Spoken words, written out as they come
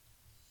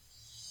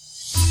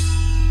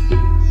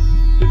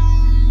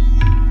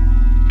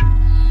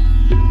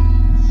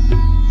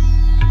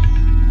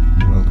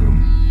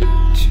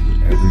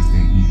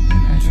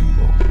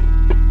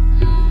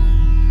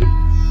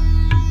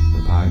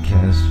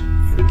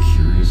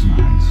curious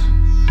minds.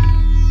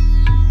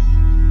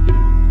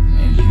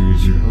 And here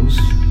is your host,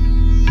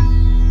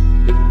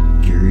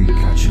 Gary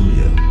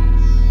Cacciolillo.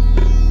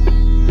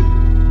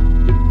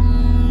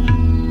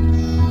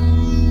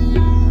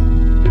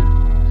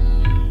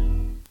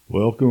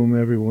 Welcome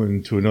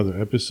everyone to another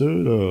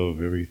episode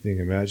of Everything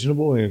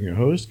Imaginable. I am your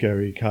host,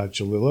 Gary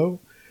Cacciolillo.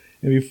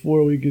 And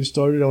before we get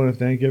started, I want to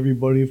thank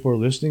everybody for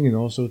listening and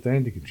also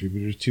thank the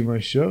contributors to my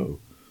show,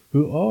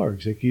 who are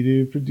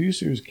executive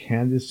producers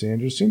Candace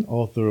Anderson,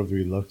 author of The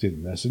Reluctant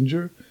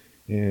Messenger,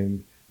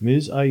 and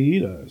Ms.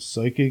 Aida,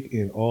 psychic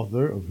and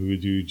author of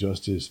Hoodoo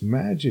Justice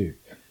Magic.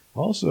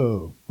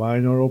 Also,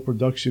 binaural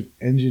production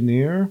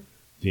engineer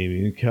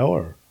Damian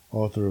Keller,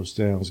 author of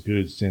Sounds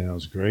Good,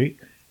 Sounds Great,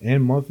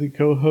 and monthly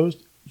co-host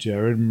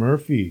Jared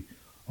Murphy,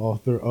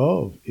 author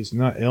of It's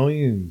Not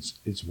Aliens,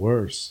 It's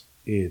Worse,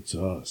 It's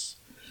Us.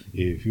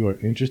 If you are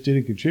interested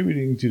in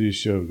contributing to this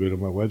show, go to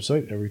my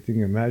website,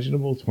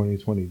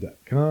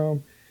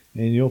 everythingimaginable2020.com,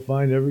 and you'll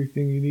find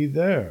everything you need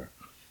there.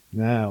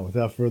 Now,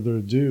 without further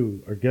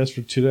ado, our guest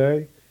for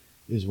today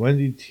is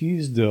Wendy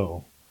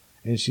Teasdale,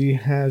 and she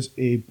has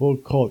a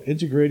book called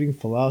Integrating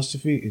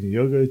Philosophy in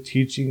Yoga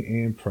Teaching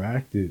and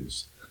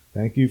Practice.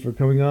 Thank you for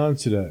coming on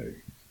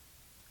today.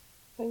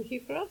 Thank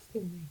you for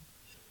asking me.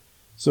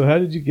 So how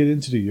did you get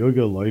into the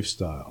yoga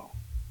lifestyle?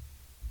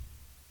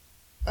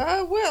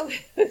 Well,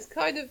 it's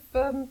kind of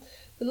the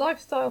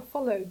lifestyle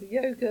followed. The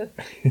yoga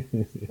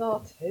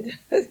started.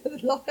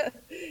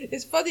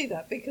 It's funny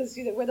that because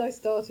when I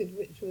started,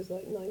 which was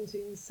like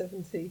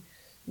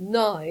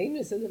 1979,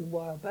 it's a little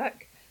while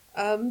back.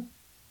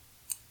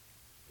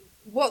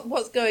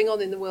 What's going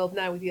on in the world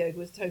now with yoga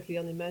was totally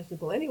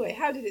unimaginable. Anyway,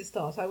 how did it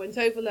start? I went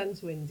overland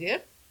to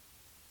India,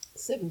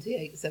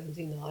 78,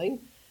 79.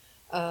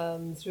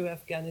 Through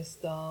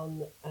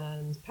Afghanistan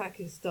and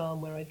Pakistan,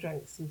 where I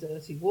drank some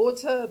dirty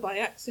water by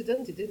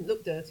accident. It didn't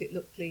look dirty, it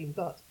looked clean,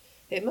 but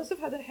it must have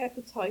had a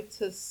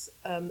hepatitis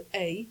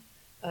A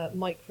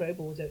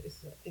microbe, or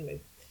anyway,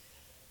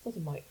 it's not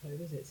a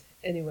microbe, is it?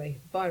 Anyway,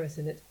 virus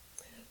in it.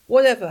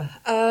 Whatever.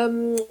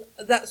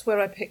 That's where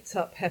I picked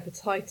up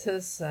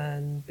hepatitis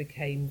and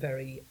became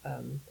very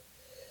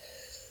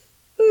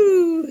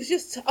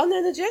just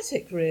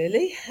unenergetic,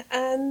 really,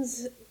 and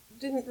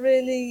couldn't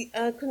really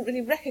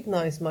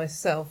recognise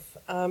myself,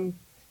 couldn't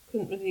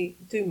really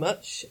do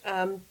much.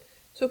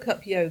 Took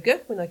up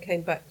yoga when I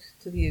came back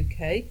to the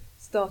UK,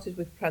 started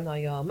with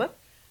pranayama,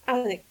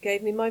 and it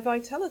gave me my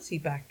vitality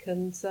back,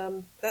 and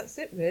that's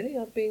it really.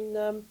 I've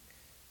been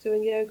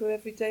doing yoga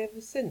every day ever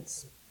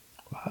since.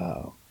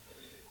 Wow.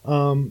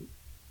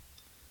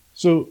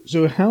 So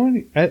how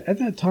many, at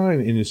that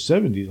time in the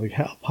 70s, like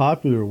how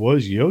popular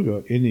was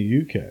yoga in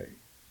the UK?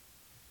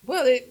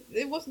 Well,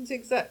 it wasn't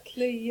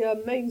exactly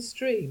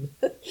mainstream.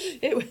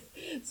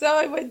 So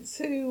I went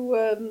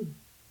to.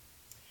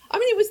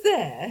 It was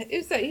there. It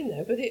was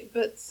there, but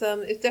it's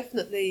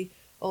definitely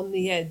on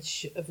the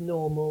edge of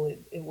normal.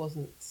 It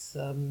wasn't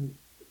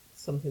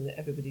something that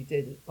everybody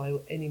did by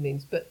any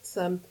means. But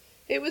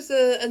it was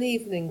an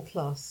evening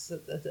class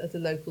at a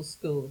local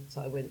school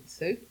that I went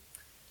to,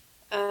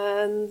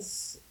 and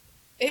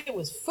it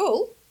was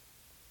full,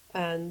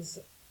 and.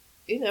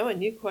 I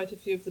knew quite a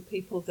few of the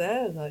people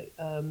there, like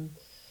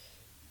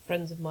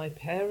friends of my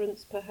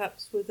parents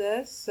perhaps were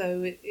there,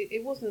 so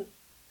it wasn't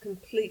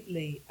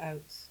completely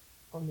out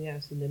on the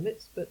outer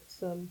limits, but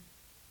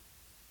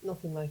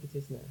nothing like it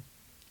is now.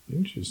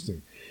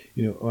 Interesting.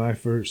 When I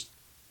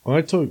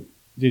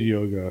did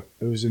yoga,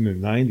 it was in the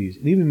 90s,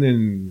 and even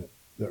in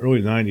the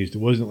early 90s, it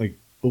wasn't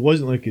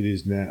like it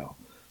is now.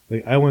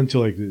 Like I went to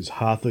like this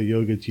hatha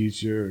yoga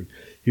teacher, and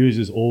he was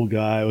this old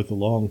guy with a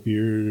long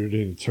beard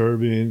and a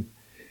turban.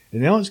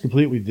 And now it's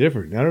completely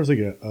different. Now there's like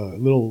a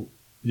little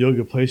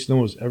yoga place in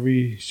almost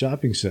every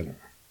shopping center.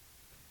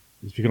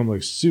 It's become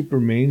like super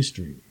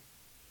mainstream.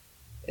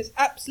 It's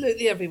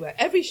absolutely everywhere.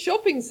 Every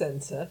shopping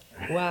centre.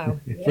 Wow.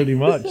 Pretty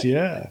much,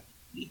 yeah.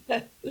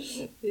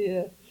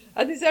 Yeah.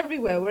 And it's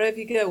everywhere. Wherever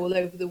you go all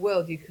over the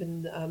world, you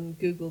can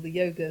Google the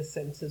yoga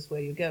centres where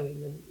you're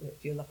going. And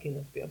if you're lucky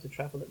enough to be able to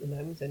travel at the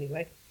moment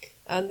anyway.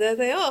 And there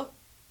they are.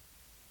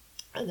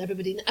 And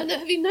everybody. And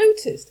have you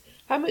noticed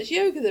how much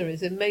yoga there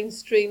is in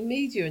mainstream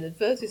media and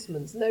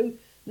advertisements? No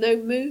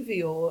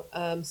movie or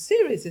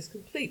series is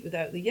complete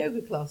without the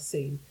yoga class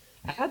scene.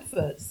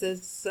 Adverts,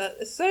 there's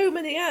so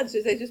many ads.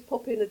 They just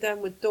pop in a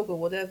downward dog or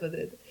whatever.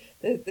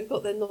 They've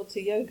got their nod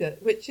to yoga,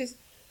 which is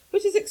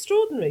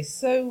extraordinary.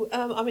 So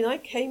I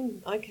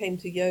came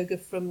to yoga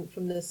from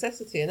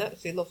necessity, and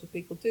actually a lot of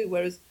people do.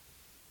 Whereas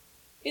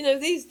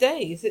these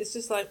days it's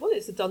just like, well,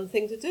 it's a done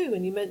thing to do.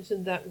 And you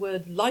mentioned that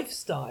word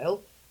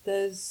lifestyle.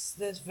 There's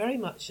very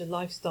much a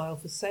lifestyle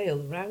for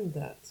sale around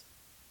that.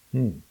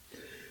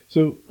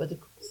 So, but of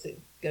course it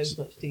goes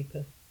much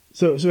deeper.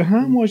 So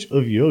how much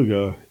of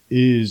yoga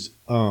is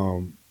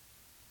health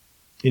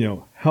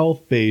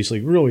based,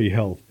 like really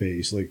health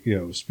based, like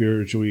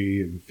spiritually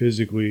and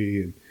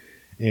physically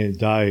and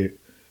diet,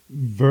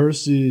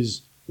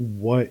 versus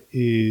what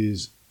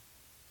is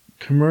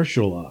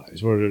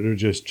commercialized, where they're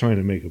just trying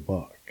to make a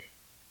buck?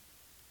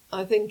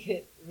 I think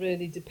it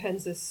really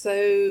depends. There's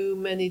so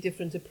many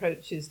different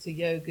approaches to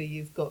yoga.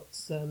 You've got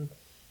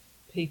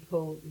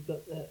people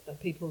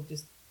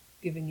just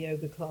giving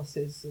yoga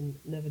classes and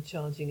never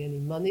charging any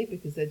money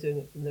because they're doing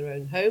it from their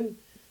own home.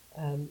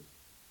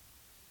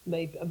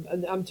 Maybe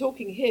and I'm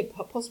talking here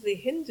possibly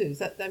Hindus.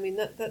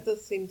 That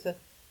does seem to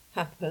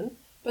happen.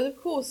 But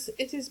of course,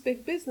 it is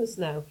big business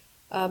now.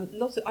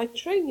 I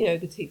train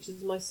yoga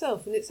teachers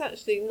myself, and it's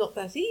actually not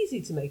that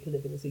easy to make a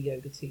living as a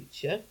yoga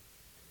teacher.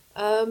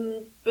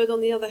 But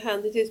on the other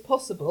hand, it is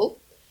possible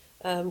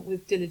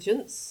with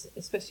diligence,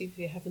 especially if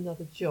you have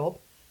another job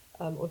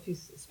or if you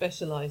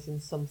specialise in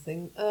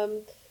something.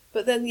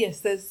 But then, yes,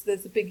 there's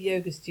the big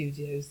yoga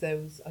studios.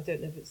 I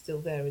don't know if it's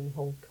still there in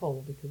Hong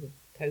Kong because of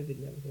COVID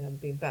and everything. I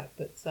haven't been back,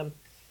 but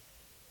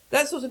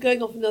that's sort of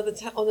going off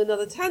on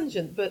another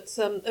tangent. But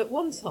at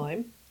one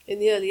time in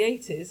the early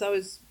 80s, I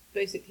was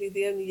basically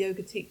the only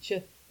yoga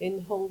teacher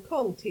in Hong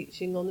Kong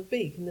teaching on a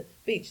beach,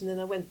 and then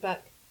I went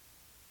back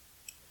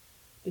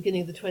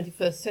beginning of the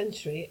 21st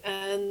century,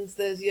 and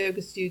there's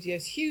yoga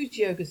studios, huge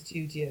yoga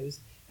studios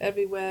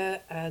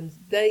everywhere, and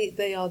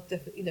they are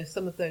definitely,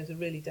 some of those are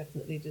really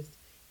definitely just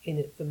in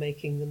it for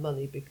making the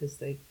money because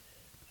they've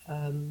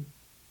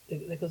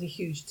got a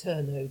huge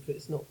turnover.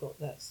 It's not got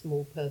that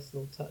small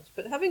personal touch.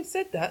 But having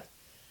said that,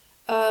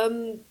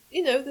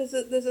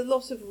 there's a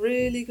lot of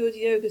really good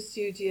yoga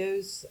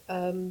studios.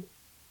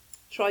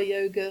 Try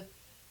Yoga,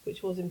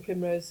 which was in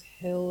Primrose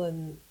Hill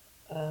and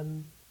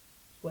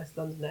West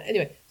London now.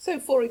 Anyway, so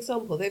for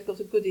example, they've got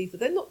a good ether.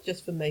 They're not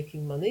just for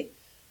making money;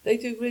 they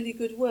do really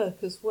good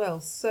work as well.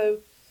 So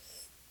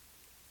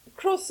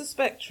across the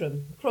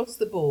spectrum, across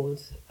the board,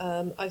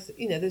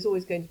 there's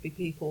always going to be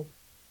people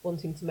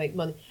wanting to make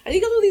money, and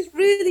you got all these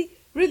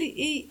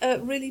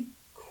really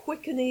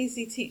quick and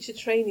easy teacher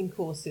training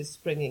courses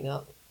springing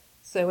up.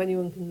 So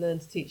anyone can learn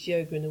to teach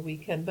yoga in a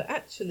weekend, but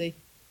actually,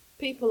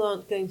 people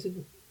aren't going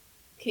to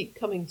keep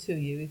coming to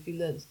you if you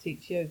learn to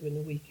teach yoga in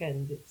a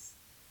weekend. It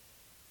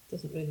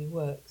doesn't really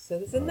work. So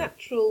there's a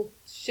natural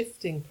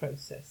shifting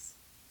process.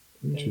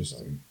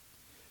 Interesting.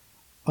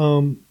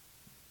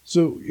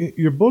 So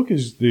your book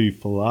is the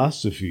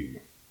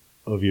philosophy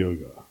of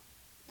yoga.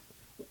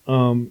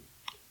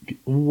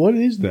 What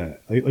is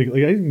that? Like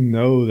I didn't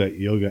know that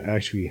yoga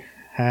actually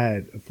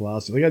had a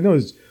philosophy. Like I know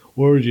its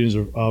origins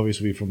are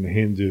obviously from the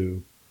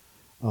Hindu,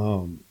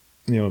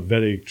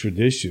 Vedic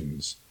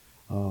traditions.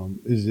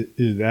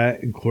 Is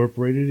that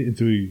incorporated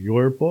into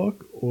your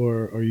book,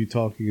 or are you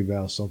talking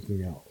about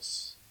something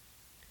else?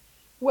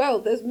 Well,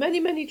 there's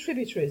many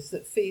tributaries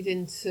that feed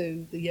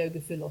into the yoga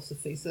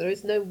philosophy. So there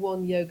is no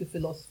one yoga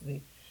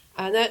philosophy.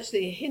 And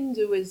actually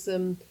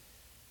Hinduism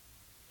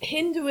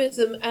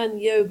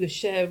and yoga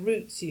share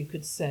roots, you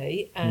could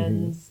say.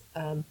 And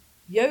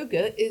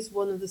yoga is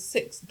one of the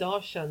 6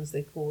 darshans,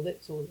 they call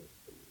it, or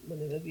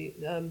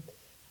whatever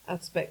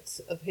aspects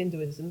of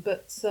Hinduism.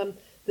 But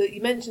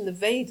you mentioned the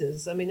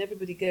Vedas. I mean,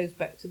 everybody goes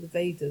back to the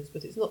Vedas,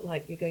 but it's not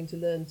like you're going to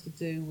learn to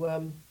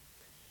do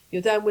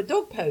your downward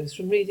dog pose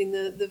from reading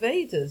the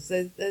Vedas.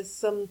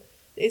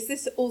 It's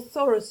this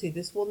authority,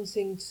 this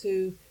wanting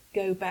to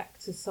go back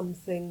to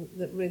something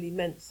that really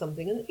meant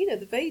something. And,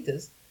 the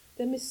Vedas,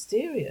 they're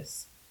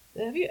mysterious.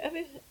 Have you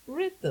ever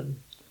read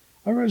them?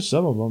 I read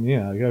some of them,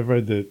 yeah. I've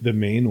read the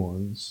main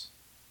ones.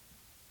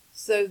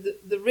 So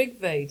the Rig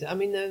Veda, I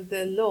mean,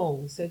 they're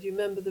long. So do you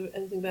remember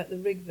anything about the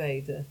Rig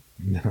Veda?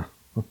 No.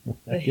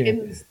 The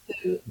hymns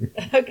to...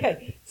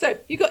 Okay, so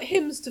you got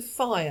hymns to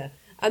fire.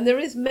 And there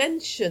is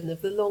mention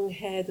of the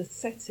long-haired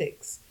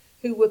ascetics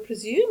who were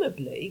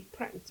presumably,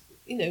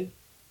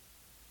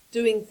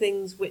 doing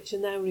things which are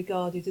now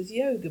regarded as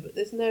yoga, but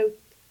there's no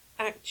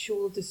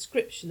actual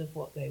description of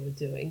what they were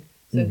doing.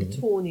 So the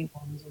tawny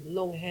ones, or the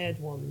long-haired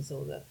ones,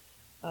 or the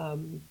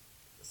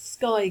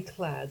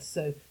sky-clad.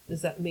 So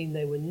does that mean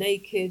they were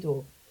naked,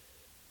 or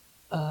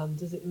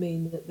does it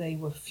mean that they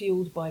were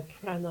fueled by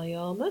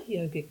pranayama,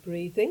 yogic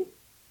breathing?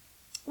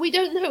 We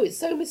don't know. It's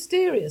so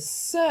mysterious.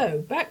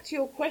 So, back to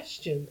your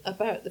question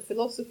about the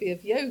philosophy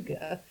of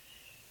yoga.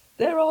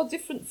 There are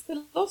different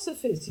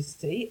philosophies, you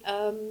see,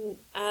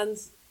 and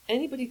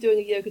anybody doing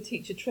a yoga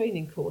teacher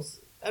training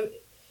course,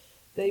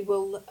 they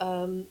will,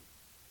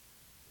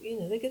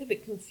 they get a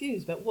bit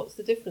confused about what's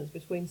the difference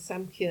between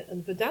Samkhya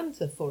and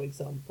Vedanta, for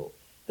example.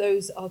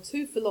 Those are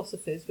 2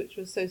 philosophies which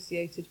are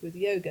associated with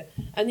yoga,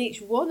 and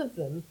each one of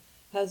them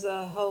has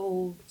a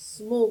whole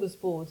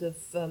smorgasbord of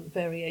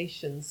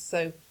variations.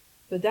 So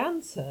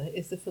Vedanta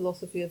is the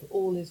philosophy of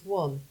all is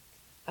one,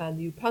 and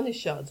the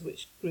Upanishads,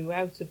 which grew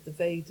out of the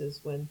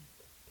Vedas when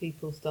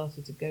people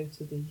started to go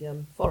to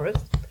the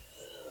forest,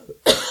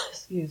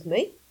 excuse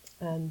me,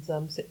 and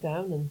sit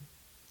down and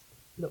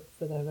look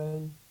for their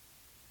own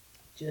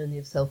journey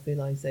of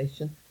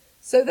self-realization.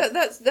 So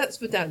that's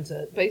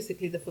Vedanta.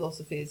 Basically, the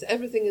philosophy is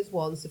everything is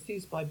one,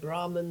 suffused by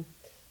Brahman,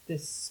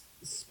 this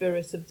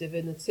spirit of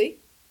divinity.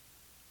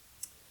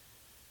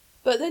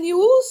 But then you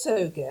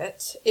also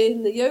get,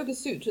 in the Yoga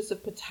Sutras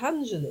of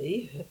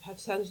Patanjali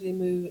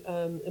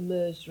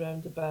emerged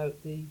around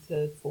about the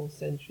 3rd, 4th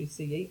century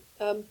CE,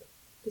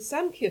 the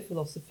Samkhya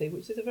philosophy,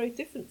 which is a very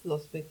different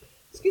philosophy.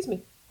 Excuse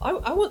me,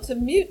 I want to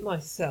mute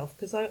myself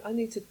because I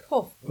need to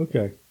cough.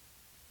 Okay.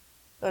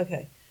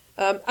 Okay.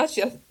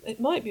 Actually, it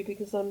might be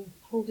because I'm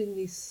holding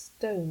these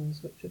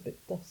stones, which are a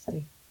bit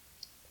dusty.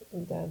 Put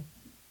them down.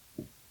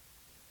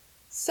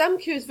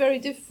 Samkhya is very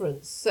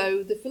different.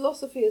 So the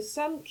philosophy of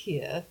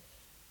Samkhya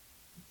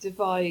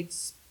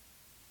divides,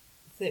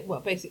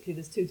 basically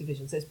there's two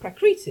divisions. There's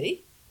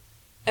Prakriti,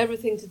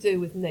 everything to do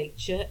with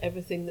nature,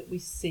 everything that we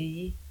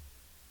see,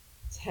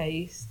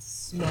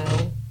 taste,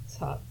 smell,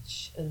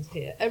 touch and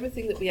hear,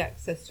 everything that we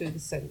access through the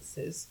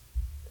senses.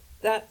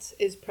 That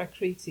is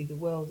Prakriti, the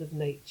world of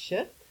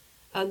nature.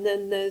 And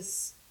then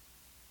there's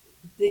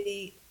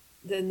the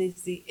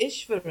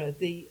Ishvara,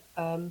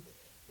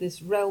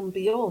 this realm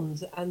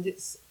beyond, and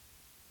it's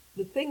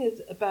the thing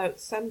about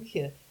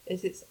Samkhya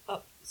is it's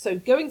up. So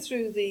going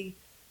through the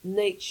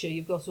nature,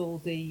 you've got all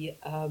the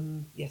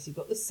you've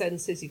got the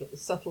senses, you've got the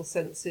subtle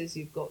senses,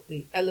 you've got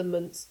the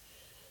elements.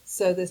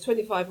 So there's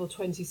 25 or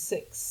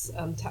 26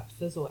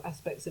 tattvas or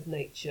aspects of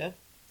nature,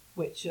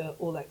 which are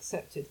all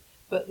accepted.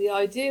 But the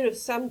idea of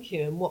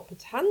Samkhya and what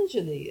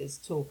Patanjali is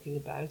talking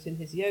about in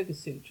his Yoga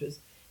Sutras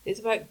is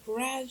about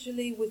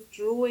gradually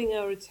withdrawing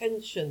our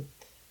attention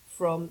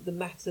from the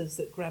matters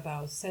that grab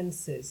our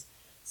senses.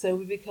 So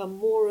we become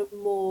more and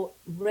more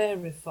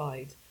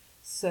rarefied.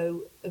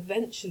 So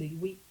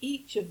eventually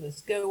each of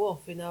us go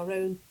off in our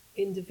own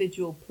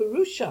individual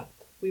Purusha.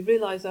 We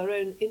realise our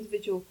own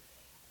individual,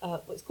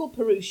 what's called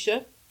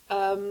Purusha,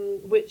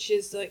 which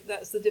is like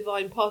that's the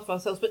divine part of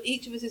ourselves. But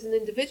each of us is an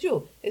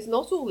individual. It's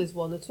not all is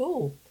one at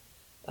all.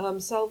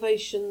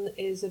 Salvation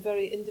is a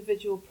very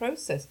individual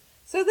process.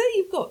 So there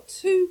you've got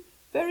two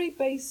very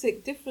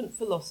basic different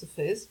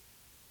philosophies.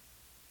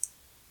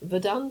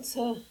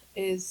 Vedanta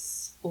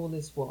is all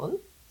is one.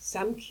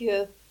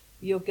 Samkhya,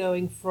 you're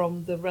going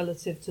from the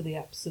relative to the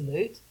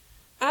absolute.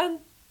 And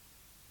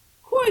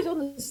quite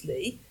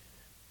honestly,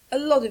 a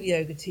lot of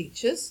yoga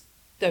teachers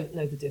don't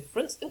know the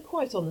difference. And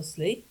quite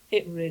honestly,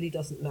 it really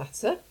doesn't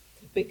matter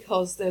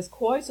because there's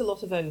quite a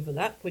lot of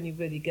overlap when you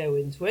really go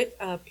into it.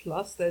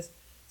 Plus, there's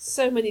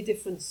so many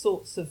different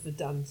sorts of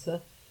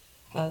Vedanta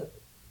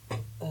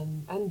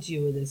and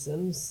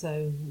dualism.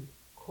 So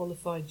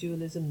qualified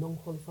dualism,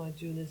 non-qualified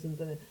dualism.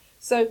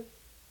 So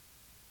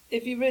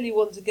if you really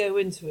want to go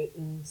into it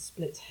and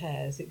split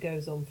hairs, it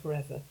goes on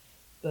forever.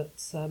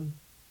 But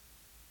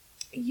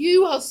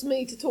you asked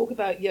me to talk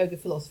about yoga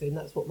philosophy, and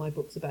that's what my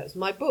book's about. So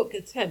my book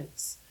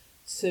attempts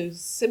to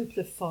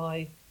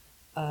simplify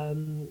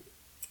the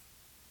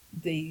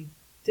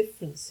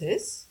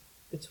differences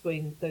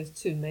between those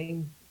two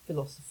main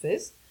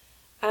philosophies,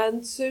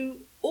 and to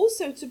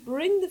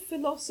bring the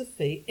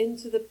philosophy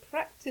into the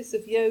practice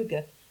of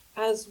yoga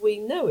as we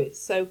know it.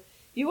 So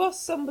you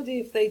ask somebody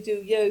if they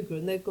do yoga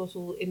and they've got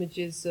all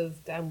images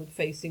of downward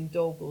facing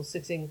dog or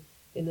sitting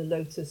in a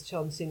lotus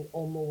chanting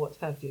Om or what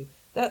have you.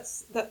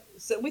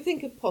 So we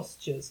think of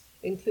postures,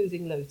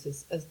 including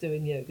lotus, as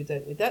doing yoga,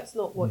 don't we? That's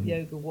not what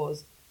yoga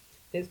was.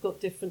 It's got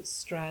different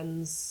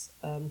strands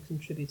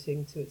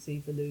contributing to its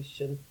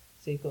evolution.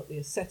 So you've got the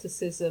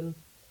asceticism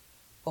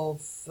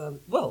of,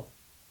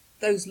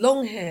 those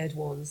long-haired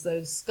ones,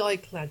 those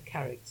sky-clad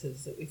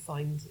characters that we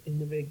find in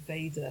the Rig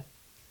Veda,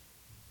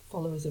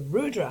 followers of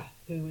Rudra,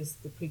 who is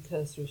the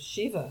precursor of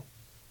Shiva.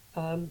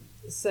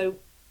 So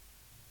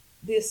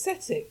the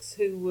ascetics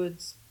who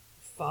would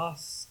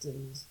fast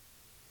and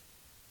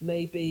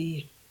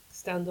maybe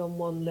stand on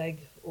one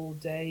leg all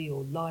day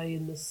or lie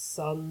in the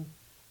sun,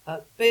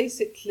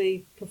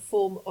 basically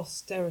perform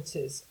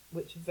austerities,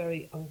 which are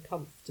very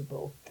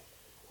uncomfortable.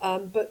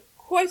 But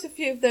quite a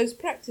few of those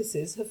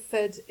practices have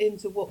fed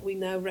into what we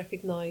now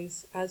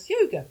recognise as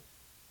yoga.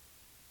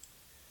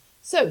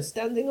 So,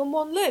 standing on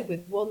one leg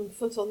with one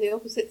foot on the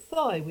opposite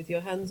thigh, with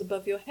your hands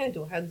above your head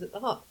or hands at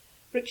the heart.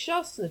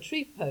 Vrikshasana,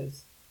 tree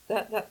pose,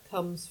 that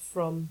comes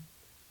from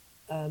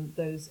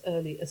those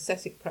early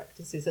ascetic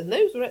practices. And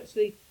those were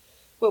actually,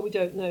 we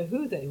don't know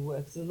who they were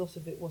because a lot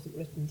of it wasn't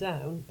written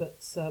down.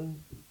 But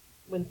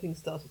when things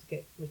started to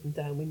get written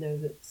down, we know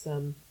that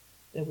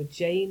there were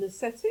Jain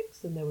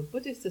ascetics and there were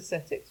Buddhist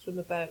ascetics from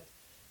about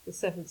the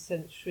 7th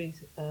century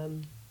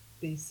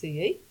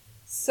BCE.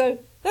 So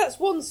that's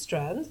one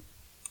strand.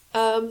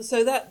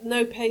 So that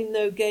no pain,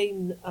 no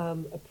gain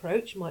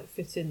approach might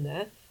fit in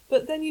there.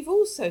 But then you've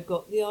also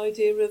got the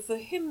idea of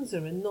ahimsa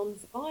and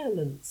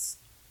non-violence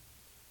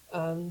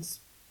and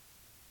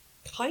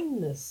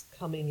kindness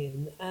coming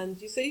in. And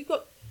so you've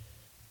got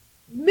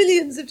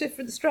millions of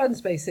different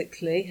strands,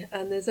 basically,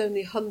 and there's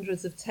only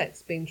hundreds of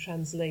texts being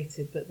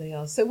translated, but they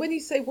are. So when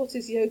you say, what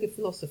is yoga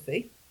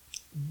philosophy?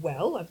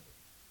 Well, I've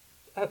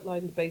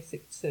outlined the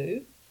basic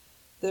two.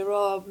 There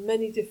are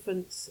many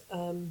different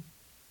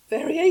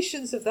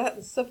variations of that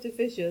and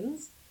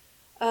subdivisions.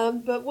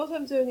 But what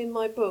I'm doing in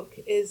my book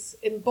is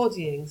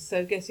embodying,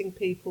 so getting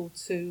people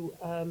to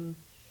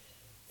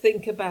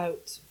think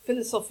about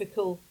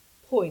philosophical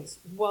points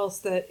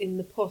whilst they're in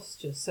the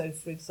posture. So,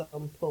 for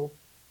example,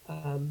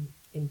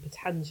 in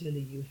Patanjali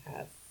you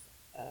have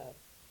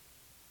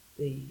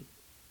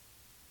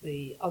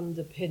the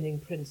underpinning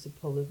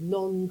principle of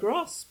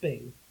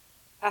non-grasping,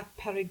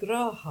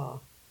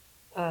 aparigraha,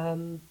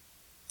 Um,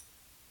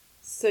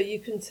 so you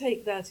can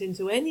take that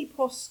into any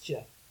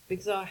posture,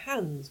 because our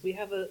hands, we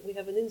have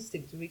an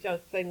instinct to reach out. I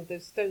was playing with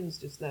those stones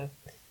just now.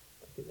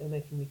 I think they're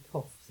making me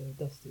cough, so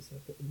they're dusty, so I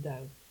put them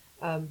down.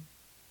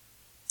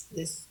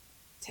 This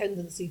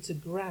tendency to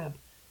grab.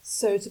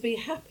 So to be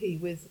happy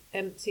with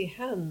empty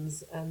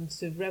hands and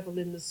to revel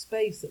in the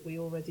space that we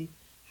already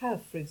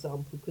have, for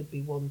example, could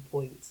be one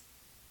point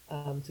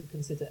to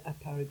consider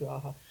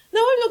aparigraha.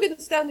 Now, I'm not going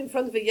to stand in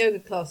front of a yoga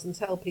class and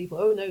tell people,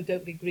 oh no,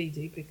 don't be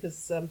greedy,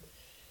 because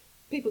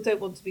people don't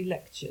want to be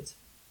lectured.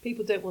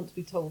 People don't want to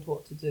be told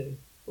what to do.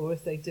 Or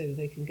if they do,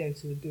 they can go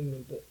to a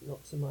guru, but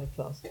not to my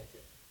class.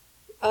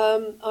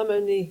 I'm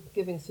only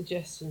giving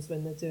suggestions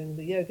when they're doing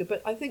the yoga,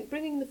 but I think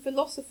bringing the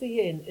philosophy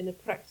in a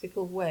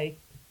practical way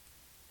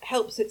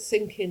helps it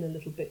sink in a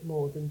little bit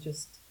more than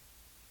just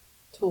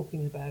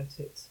talking about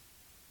it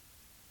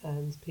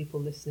and people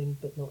listening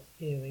but not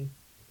hearing.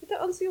 Did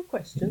that answer your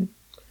question?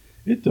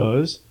 It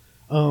does.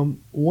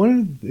 One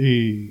of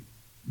the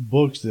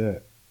books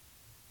that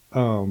I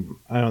don't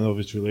know if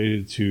it's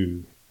related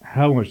to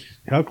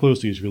how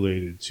closely it's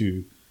related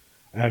to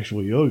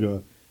actual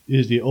yoga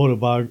is the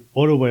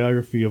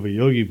autobiography of a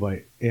yogi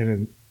by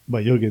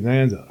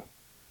Yogananda.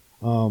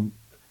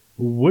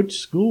 Which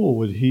school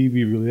would he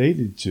be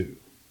related to?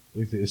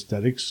 Like the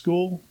aesthetic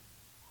school?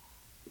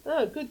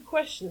 Oh, good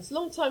question. It's a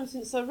long time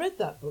since I read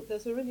that book.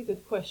 That's a really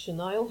good question.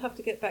 I'll have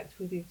to get back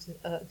with you to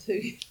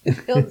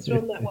answer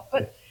on that one.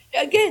 But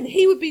again,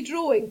 he would be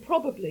drawing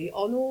probably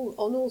on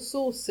all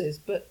sources.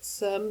 But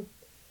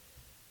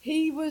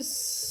he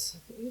was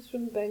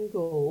from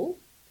Bengal,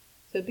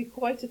 so it'd be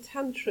quite a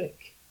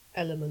tantric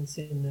element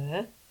in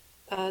there.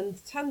 And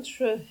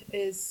tantra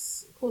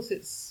is, of course,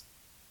 it's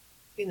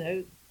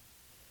a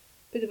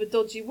bit of a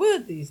dodgy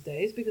word these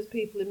days because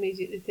people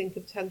immediately think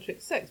of tantric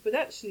sex, but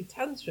actually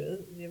tantra,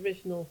 the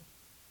original,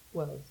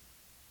 well,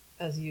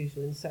 as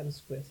usual in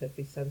Sanskrit,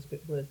 every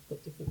Sanskrit word's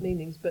got different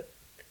meanings, but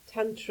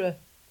tantra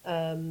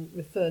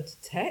referred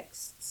to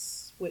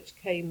texts which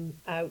came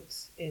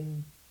out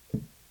in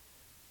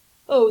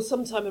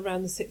sometime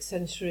around the 6th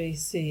century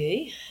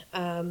CE,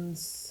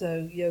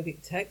 so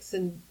yogic texts,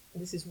 and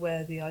this is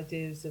where the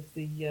ideas of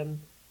the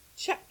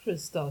chakras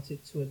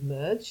started to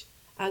emerge.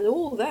 And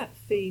all that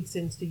feeds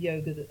into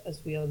yoga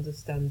as we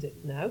understand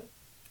it now.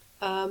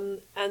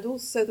 And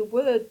also the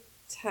word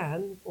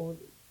tan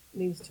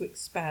means to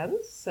expand.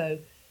 So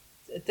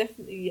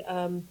definitely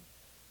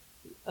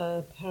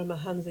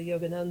Paramahansa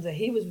Yogananda,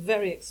 he was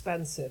very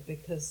expansive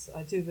because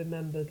I do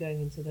remember going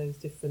into those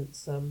different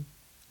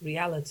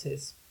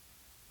realities.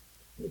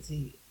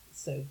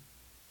 So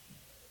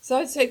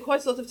I'd say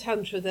quite a lot of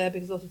tantra there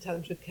because a lot of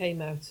tantra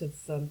came out of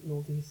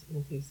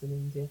northeastern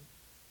India.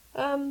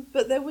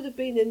 But there would have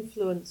been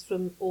influence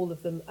from all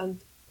of them,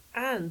 and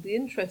the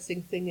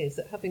interesting thing is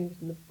that having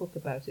written a book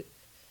about it,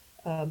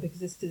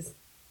 because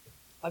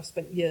I've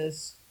spent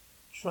years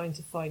trying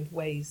to find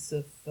ways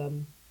of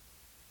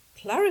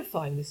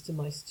clarifying this to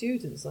my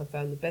students. I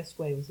found the best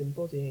way was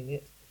embodying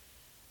it.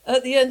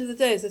 At the end of the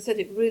day, as I said,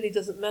 it really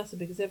doesn't matter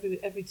because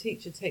every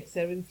teacher takes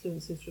their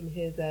influences from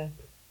here, there,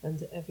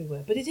 and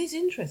everywhere. But it is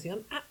interesting.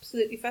 I'm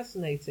absolutely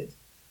fascinated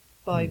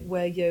by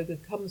where yoga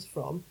comes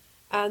from.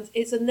 And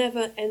it's a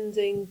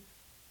never-ending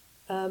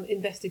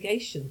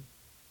investigation.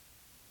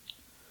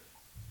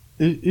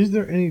 Is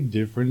there any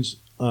difference,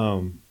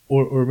 or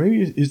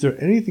maybe is there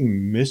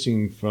anything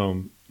missing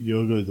from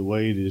yoga the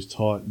way it is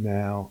taught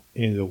now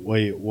and the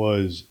way it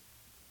was,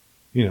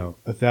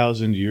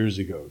 1,000 years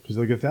ago? Because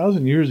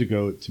 1,000 years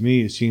ago, to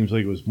me, it seems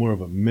like it was more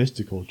of a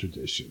mystical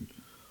tradition,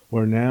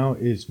 where now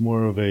it's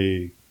more of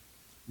a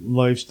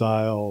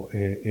lifestyle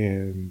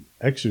and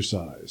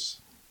exercise.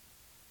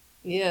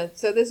 Yeah,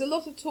 so there's a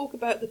lot of talk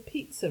about the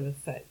pizza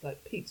effect,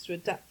 like pizza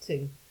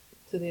adapting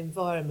to the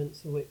environment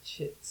to which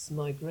it's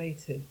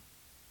migrated.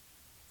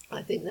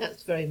 I think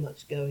that's very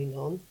much going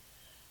on.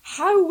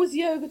 How was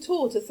yoga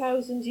taught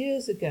 1,000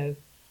 years ago?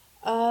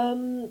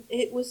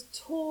 It was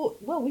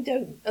taught,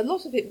 a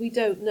lot of it we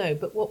don't know,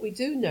 but what we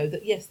do know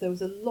that yes, there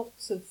was a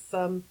lot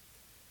of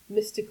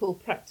mystical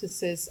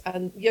practices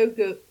and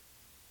yoga.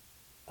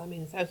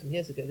 1,000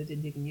 years ago, they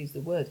didn't even use the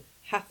word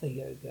hatha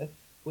yoga,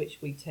 which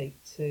we take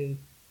to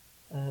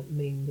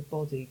mean the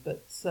body,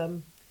 but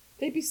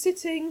they'd be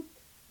sitting,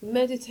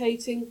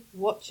 meditating,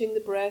 watching the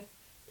breath,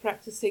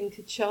 practicing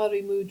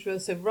Kachari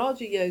Mudra. So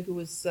Raja Yoga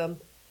was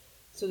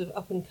sort of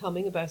up and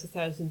coming about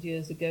 1,000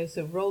 years ago.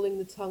 So rolling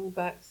the tongue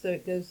back so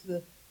it goes to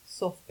the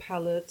soft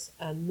palate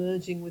and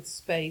merging with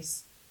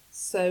space.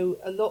 So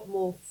a lot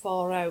more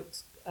far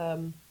out,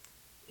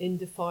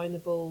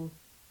 indefinable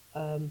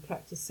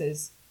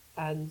practices.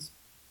 And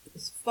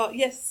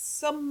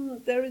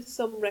there is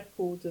some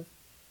record of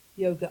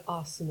yoga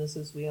asanas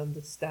as we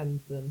understand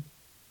them,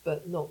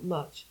 but not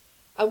much.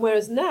 And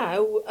whereas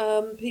now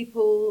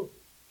people,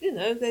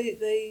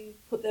 they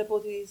put their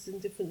bodies in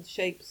different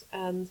shapes,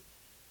 and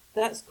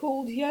that's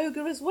called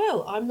yoga as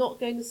well. I'm not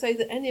going to say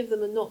that any of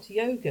them are not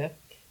yoga,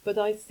 but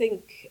I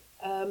think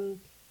that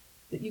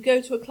you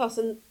go to a class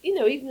and,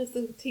 even if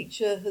the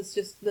teacher has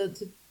just learnt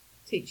to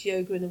teach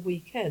yoga in a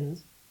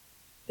weekend,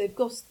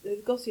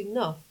 they've got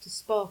enough to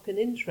spark an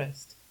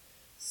interest.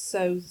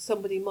 So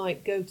somebody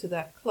might go to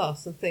that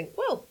class and think,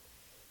 well,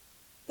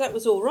 that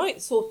was all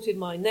right, sorted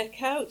my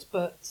neck out,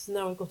 but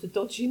now I've got a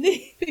dodgy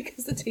knee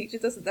because the teacher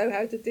doesn't know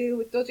how to deal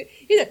with dodgy.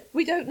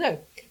 We don't know.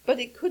 But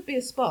it could be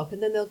a spark,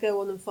 and then they'll go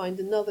on and find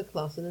another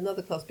class and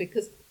another class,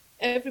 because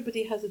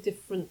everybody has a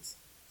different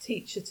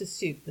teacher to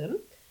suit them.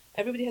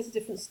 Everybody has a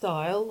different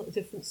style, a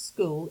different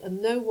school,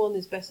 and no one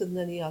is better than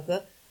any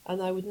other.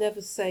 And I would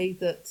never say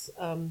that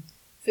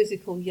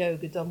physical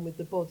yoga done with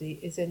the body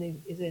is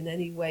in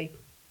any way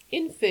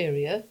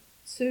inferior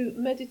to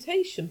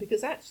meditation,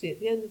 because actually at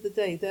the end of the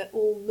day they're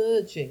all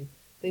merging.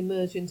 They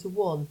merge into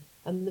one,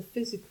 and the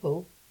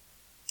physical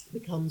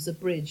becomes a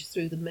bridge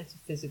through the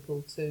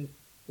metaphysical to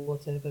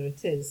whatever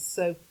it is.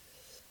 So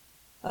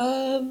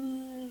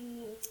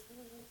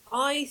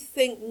I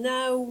think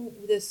now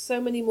there's so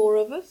many more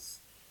of us,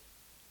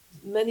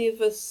 many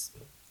of us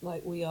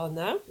like we are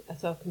now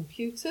at our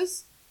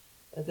computers.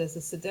 There's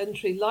a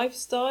sedentary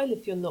lifestyle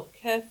if you're not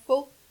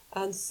careful,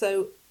 and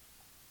so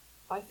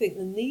I think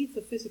the need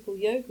for physical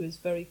yoga is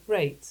very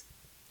great.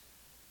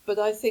 But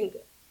I think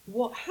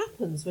what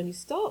happens when you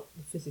start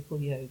the physical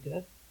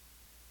yoga,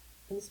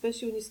 and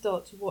especially when you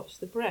start to watch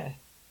the breath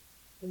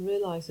and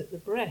realise that the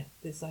breath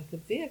is like a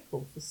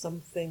vehicle for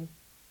something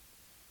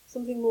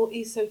more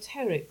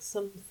esoteric,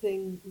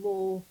 something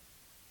more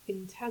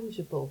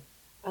intangible,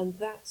 and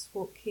that's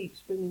what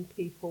keeps bringing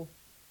people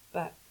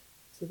back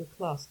to the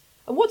class.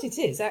 And what it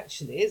is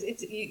actually is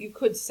you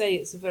could say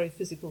it's a very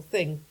physical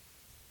thing.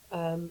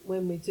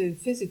 When we do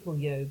physical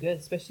yoga,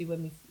 especially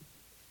when we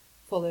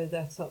follow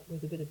that up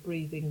with a bit of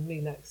breathing and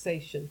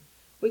relaxation,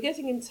 we're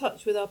getting in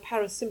touch with our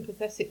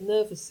parasympathetic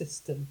nervous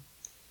system.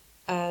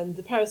 And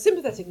the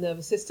parasympathetic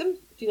nervous system, do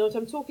you know what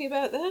I'm talking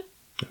about there?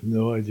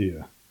 No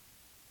idea.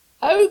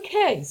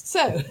 Okay,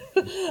 so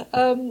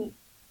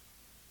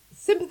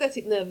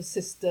sympathetic nervous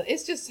system,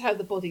 it's just how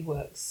the body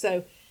works.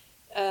 So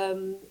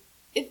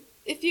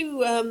if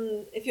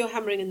you're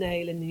hammering a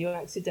nail and you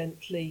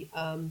accidentally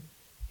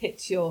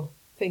hit your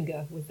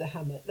finger with the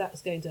hammer,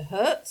 that's going to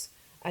hurt,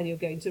 and you're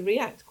going to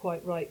react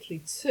quite rightly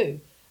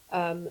too.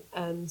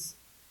 And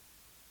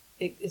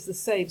it is the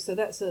same. So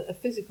that's a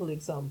physical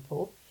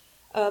example.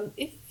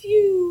 If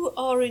you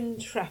are in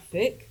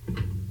traffic,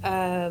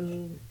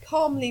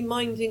 calmly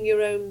minding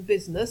your own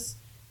business,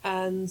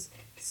 and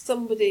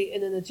somebody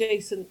in an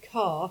adjacent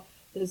car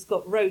has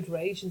got road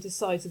rage and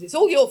decides that it's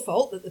all your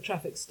fault that the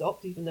traffic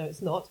stopped, even though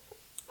it's not,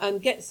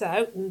 and gets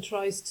out and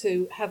tries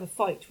to have a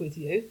fight with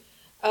you,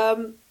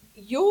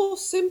 your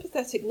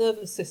sympathetic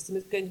nervous system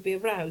is going to be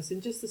aroused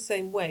in just the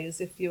same way as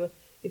if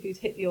you'd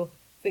hit your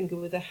finger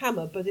with a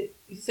hammer.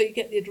 So you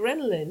get the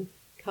adrenaline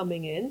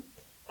coming in,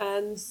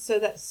 and so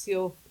that's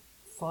your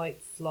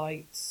fight,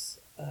 flight,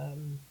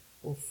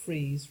 or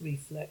freeze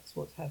reflex,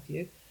 what have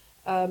you.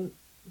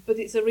 But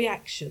it's a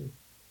reaction.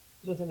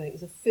 Is what I mean.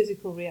 It's a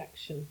physical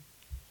reaction.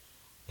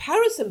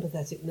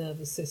 Parasympathetic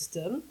nervous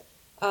system.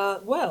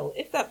 Well,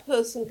 if that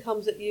person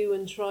comes at you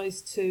and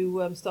tries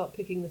to start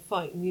picking the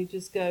fight, and you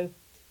just go,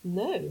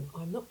 "No,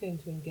 I'm not going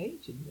to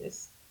engage in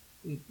this,"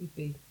 you'd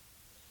be,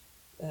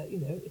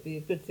 it'd be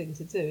a good thing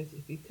to do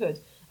if you could,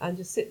 and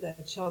just sit there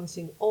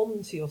chanting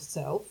Om to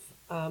yourself,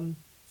 and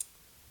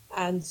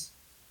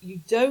you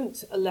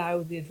don't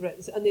allow the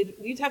adrenaline, and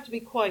you'd have to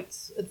be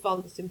quite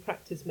advanced in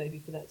practice maybe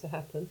for that to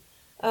happen.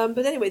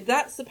 But anyway,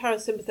 that's the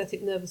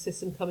parasympathetic nervous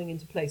system coming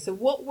into play. So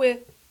what we're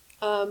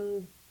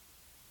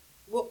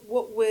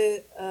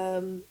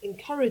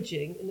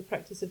encouraging in the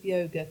practice of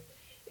yoga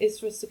is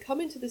for us to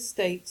come into the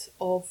state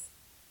of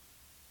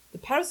the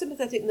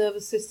parasympathetic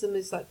nervous system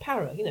is like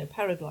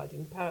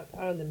paragliding,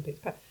 Paralympics,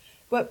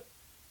 but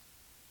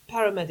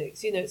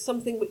paramedics, it's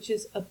something which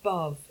is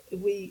above.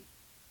 We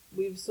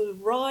sort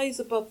of rise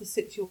above the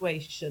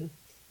situation,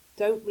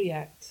 don't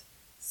react,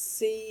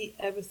 see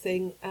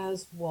everything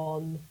as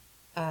one,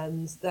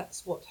 and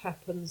that's what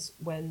happens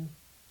when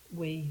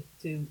we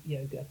do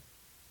yoga.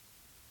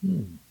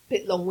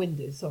 Bit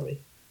long-winded,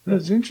 sorry.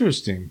 That's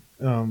interesting.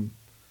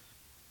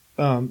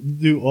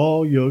 Do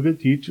all yoga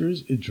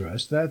teachers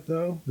address that,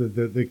 though?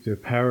 The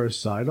para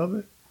side of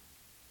it?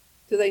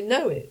 Do they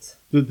know it?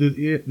 Did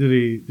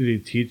he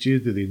teach you?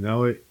 Did he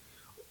know it?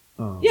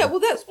 Yeah, well,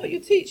 that's what you're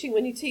teaching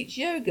when you teach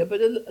yoga,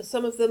 but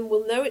some of them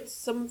will know it,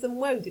 some of them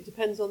won't. It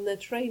depends on their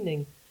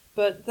training.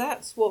 But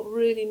that's what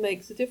really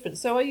makes a difference.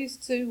 So I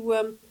used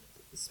to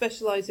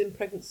specialise in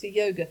pregnancy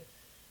yoga.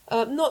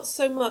 Not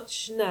so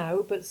much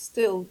now, but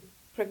still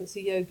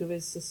pregnancy yoga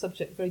is a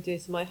subject very dear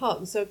to my heart.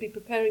 And so I'd be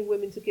preparing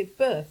women to give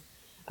birth.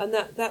 And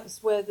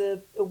that's where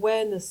the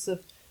awareness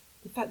of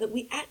the fact that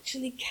we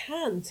actually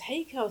can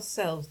take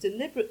ourselves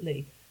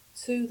deliberately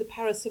to the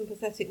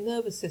parasympathetic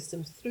nervous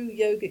system through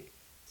yogic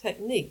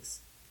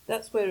techniques,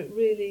 that's where it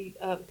really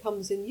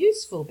comes in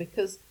useful,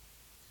 because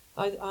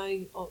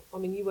I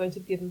mean, you won't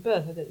have given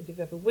birth. I don't know if you've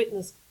ever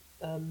witnessed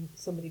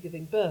somebody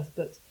giving birth,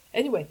 but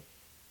anyway,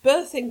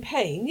 birthing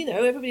pain,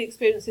 everybody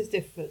experiences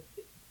different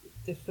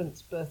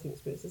birthing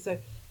experiences. So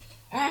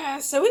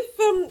So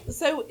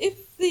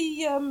if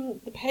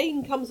the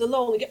pain comes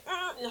along and you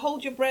and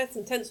hold your breath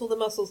and tense all the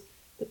muscles,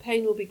 the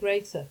pain will be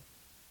greater.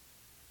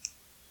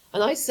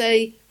 And I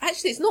say,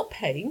 actually, it's not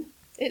pain.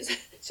 It's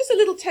just a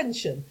little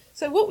tension.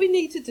 So what we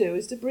need to do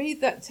is to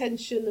breathe that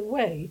tension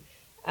away.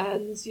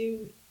 And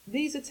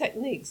these are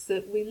techniques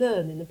that we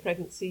learn in the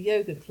pregnancy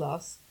yoga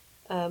class.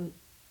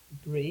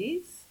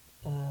 Breathe,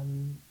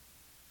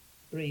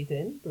 breathe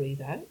in,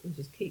 breathe out, and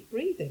just keep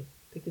breathing,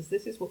 because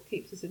this is what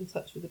keeps us in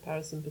touch with the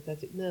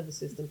parasympathetic nervous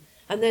system.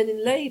 And then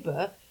in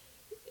labour,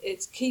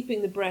 it's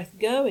keeping the breath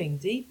going,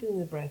 deepening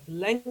the breath,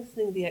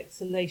 lengthening the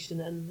exhalation,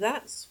 and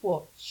that's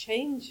what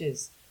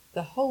changes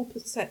the whole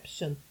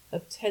perception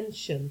of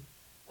tension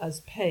as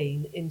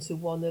pain into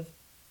one of,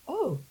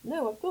 oh,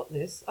 no, I've got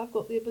this. I've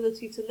got the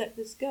ability to let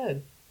this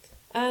go.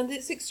 And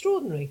it's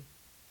extraordinary,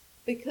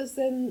 because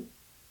then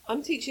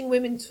I'm teaching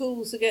women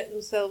tools to get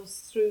themselves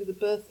through the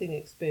birthing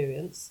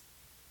experience,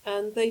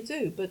 and they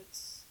do, but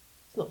it's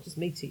not just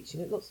me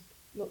teaching it. Lots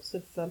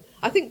of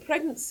I think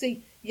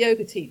pregnancy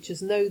yoga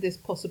teachers know this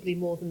possibly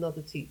more than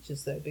other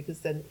teachers, though,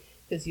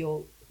 because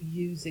you're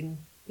using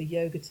the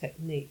yoga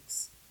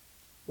techniques,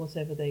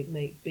 whatever they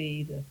may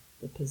be, the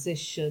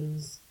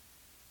positions,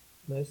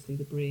 mostly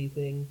the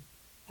breathing,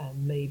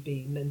 and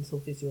maybe mental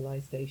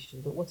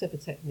visualization, but whatever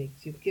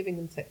techniques, you're giving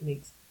them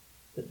techniques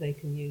that they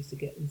can use to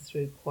get them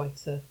through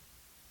quite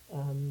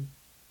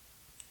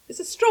it's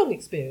a strong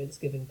experience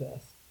giving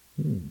birth.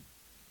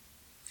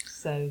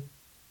 So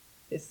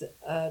it's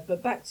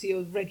but back to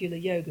your regular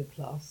yoga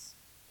class,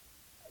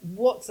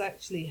 what's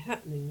actually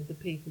happening with the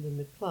people in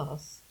the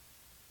class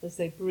as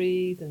they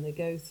breathe and they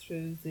go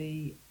through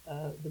the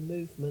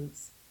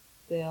movements,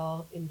 they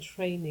are in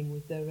training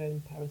with their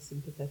own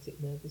parasympathetic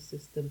nervous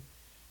system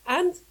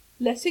and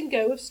letting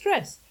go of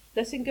stress,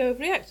 letting go of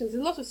reactions.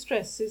 A lot of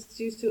stress is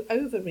due to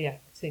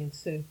overreacting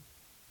to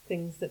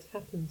things that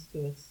happened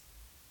to us.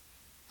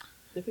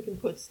 If we can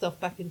put stuff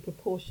back in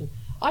proportion.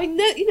 I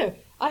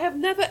have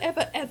never,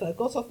 ever, ever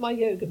got off my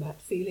yoga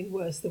mat feeling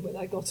worse than when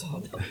I got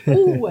on.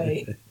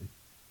 Always.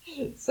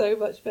 So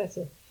much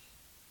better.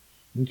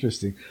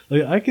 Interesting.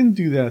 Like, I can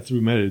do that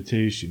through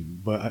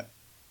meditation, but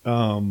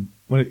when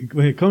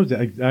it comes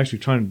to actually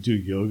trying to do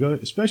yoga,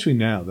 especially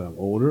now that I'm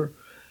older,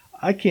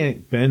 I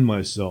can't bend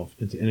myself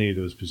into any of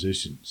those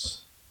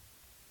positions.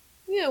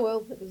 Yeah,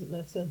 well, it doesn't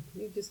matter.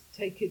 You just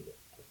take it.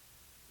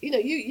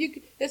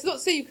 You. Let's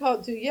not say you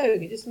can't do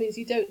yoga. It just means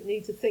you don't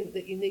need to think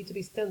that you need to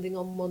be standing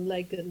on one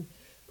leg and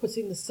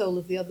putting the sole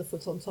of the other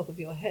foot on top of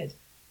your head.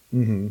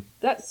 Mm-hmm.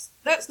 That's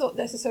not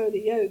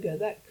necessarily yoga.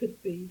 That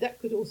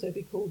could also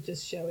be called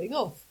just showing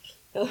off.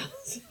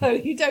 So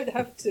you don't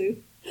have to.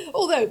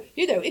 Although,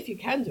 if you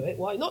can do it,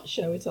 why not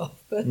show it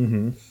off? But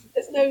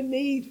there's no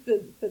need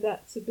for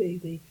that to be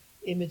the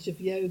image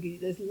of yogi.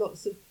 There's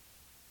lots of...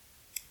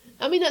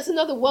 that's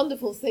another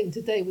wonderful thing.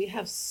 Today we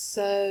have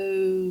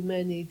so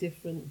many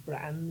different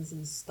brands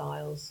and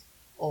styles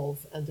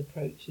of and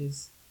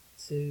approaches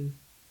to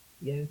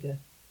yoga.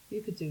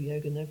 You could do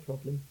yoga, no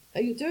problem.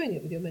 Are you doing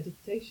it with your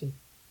meditation?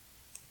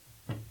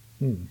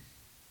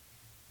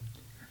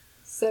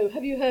 So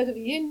have you heard of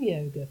yin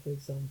yoga, for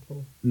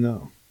example?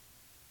 No.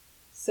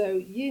 So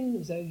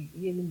yin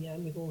and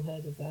yang, we've all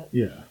heard of that.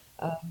 Yeah.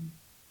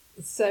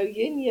 So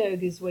yin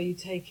yoga is where you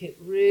take it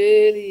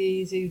really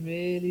easy,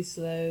 really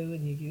slow,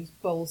 and you use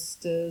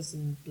bolsters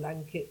and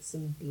blankets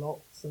and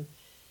blocks. And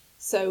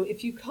so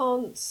if you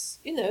can't,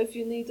 if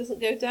your knee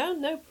doesn't go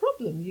down, no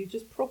problem. You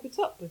just prop it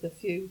up with a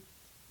few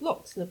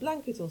blocks and a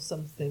blanket or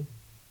something.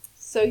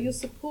 So you're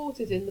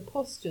supported in the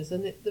postures,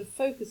 and the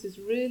focus is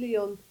really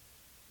on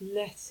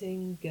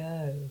letting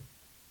go.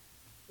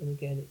 And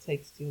again, it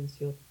takes you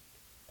into your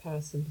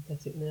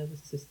parasympathetic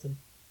nervous system.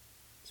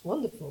 It's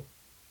wonderful.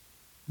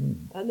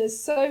 And there's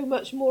so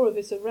much more of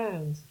it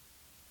around.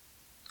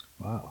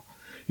 Wow.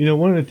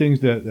 One of the things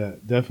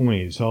that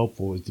definitely is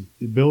helpful is the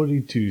ability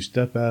to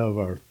step out of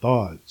our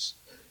thoughts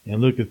and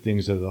look at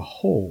things as a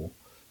whole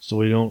so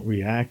we don't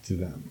react to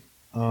them.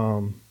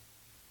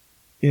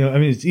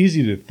 It's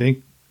easy to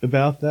think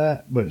about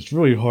that, but it's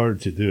really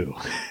hard to do.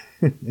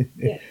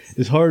 Yes.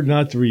 It's hard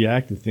not to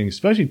react to things,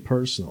 especially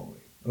personally,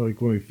 like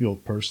when we feel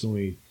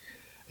personally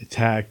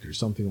attacked or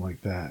something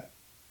like that.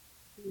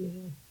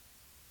 Yeah.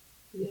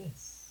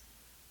 Yes.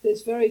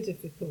 It's very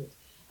difficult.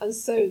 And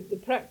so the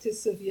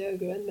practice of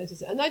yoga and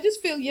meditation, and I just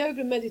feel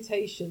yoga and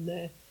meditation,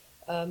 they're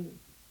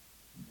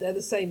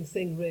the same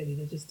thing really,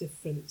 they're just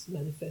different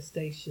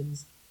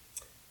manifestations.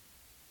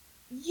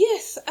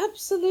 Yes,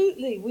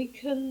 absolutely. We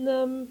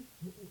can,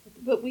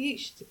 but we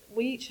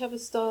each have a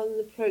style and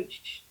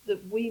approach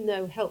that we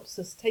know helps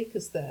us take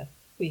us there,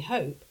 we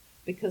hope,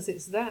 because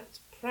it's that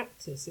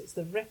practice, it's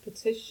the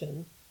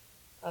repetition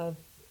of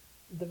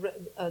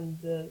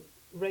the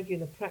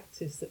regular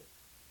practice that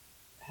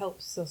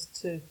helps us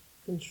to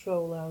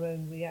control our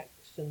own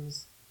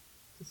reactions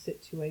to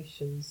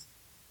situations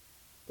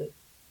that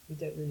we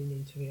don't really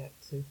need to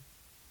react to.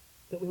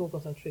 But we've all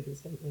got our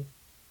triggers, haven't we?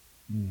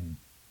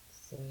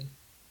 So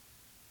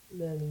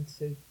learning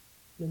to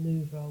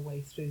manoeuvre our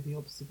way through the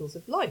obstacles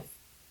of life.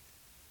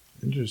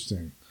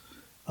 Interesting.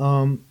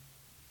 Um,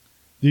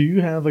 do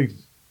you have like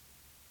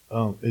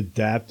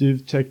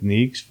adaptive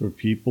techniques for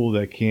people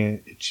that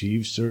can't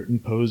achieve certain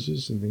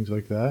poses and things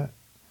like that?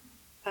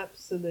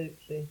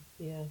 Absolutely,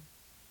 yeah,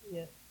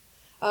 yeah.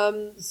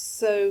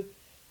 So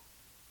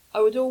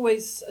I would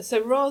always,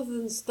 so rather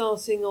than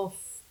starting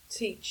off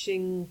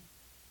teaching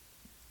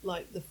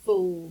like the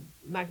full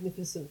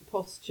magnificent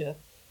posture,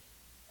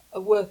 I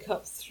work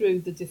up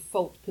through the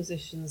default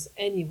positions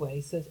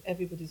anyway, so that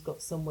everybody's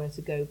got somewhere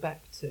to go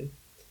back to.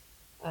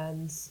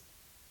 And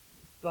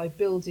by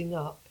building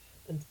up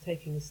and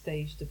taking a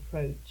staged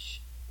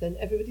approach, then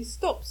everybody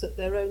stops at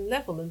their own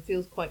level and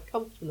feels quite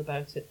comfortable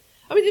about it.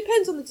 I mean, it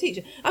depends on the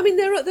teacher. I mean,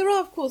 there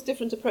are of course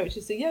different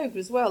approaches to yoga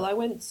as well. I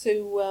went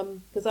to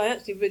because I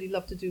actually really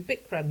love to do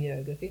Bikram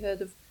yoga. Have you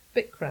heard of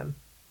Bikram?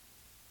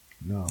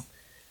 No.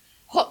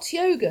 Hot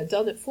yoga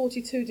done at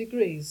 42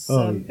 degrees.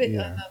 Oh,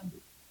 yeah.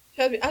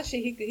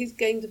 Actually, he's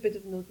gained a bit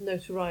of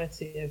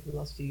notoriety over the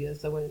last few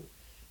years. I won't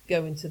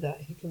go into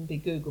that. He can be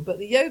Googled. But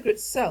the yoga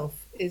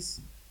itself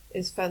is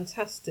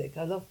fantastic.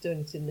 I love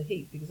doing it in the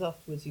heat because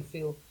afterwards you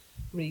feel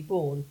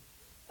reborn.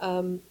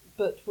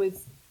 But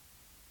with...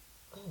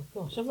 Oh,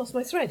 gosh, I've lost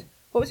my thread.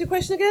 What was your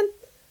question again?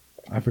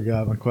 I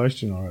forgot my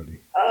question already.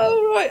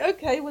 Oh, right,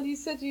 okay. Well, you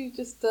said you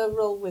just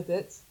roll with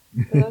it.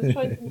 But I was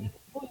trying to make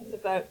a point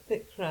about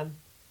Bikram.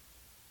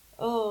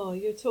 Oh,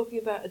 you're talking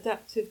about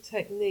adaptive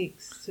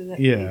techniques to let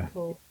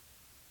people...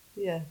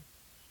 Yeah.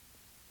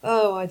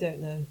 Oh, I don't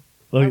know.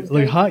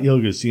 Like hot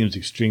yoga seems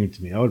extreme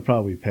to me. I would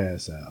probably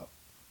pass out.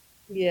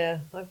 Yeah,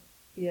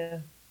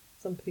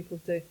 some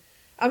people do.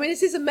 I mean,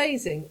 it is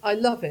amazing. I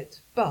love it,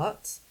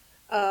 but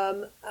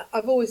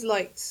I've always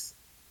liked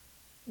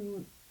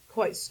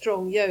quite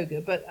strong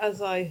yoga. But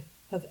as I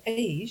have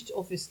aged,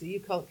 obviously you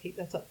can't keep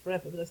that up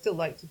forever. But I still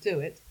like to do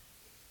it.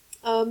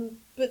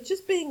 But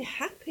just being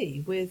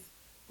happy with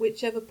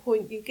whichever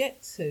point you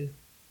get to,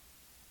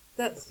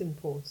 that's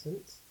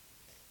important.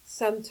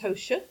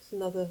 Santosha is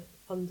another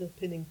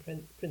underpinning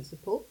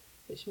principle,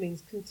 which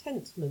means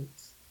contentment.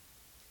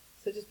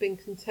 So just being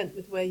content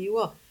with where you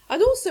are,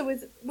 and also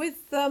with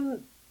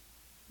the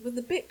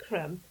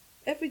Bikram,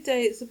 every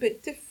day it's a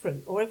bit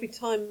different, or every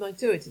time I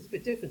do it, it's a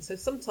bit different. So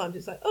sometimes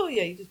it's like, oh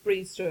yeah, you just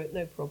breeze through it,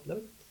 no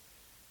problem,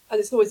 and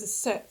it's always a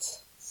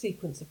set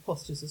sequence of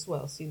postures as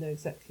well, so you know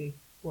exactly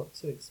what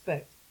to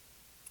expect.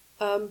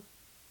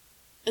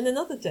 And then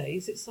other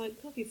days it's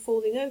like, God, you're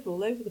falling over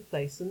all over the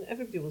place, and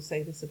everybody will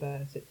say this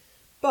about it,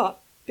 but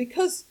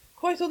because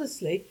quite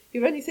honestly,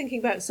 you're only thinking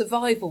about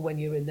survival when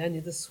you're in there,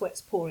 and the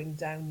sweat's pouring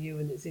down you,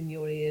 and it's in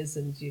your ears,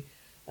 and you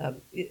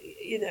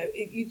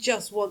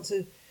just want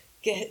to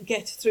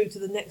get through to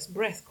the next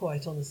breath.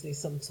 Quite honestly,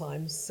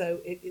 sometimes, so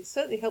it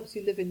certainly helps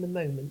you live in the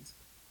moment.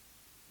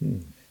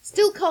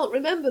 Still can't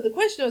remember the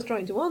question I was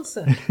trying to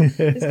answer. It's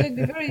going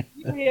to be very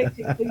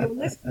humiliating for your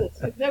listeners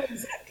who know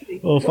exactly.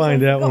 We'll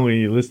find out when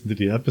we listen to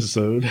the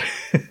episode.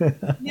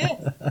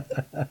 Yes.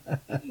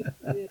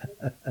 Yeah.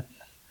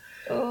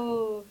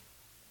 Oh.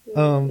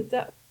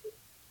 Yeah.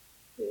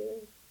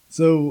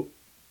 So,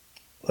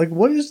 like,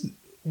 what is,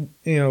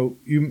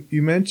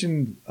 you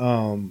mentioned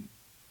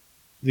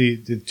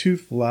the two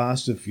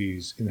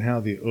philosophies and how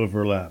they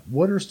overlap.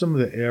 What are some of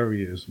the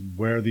areas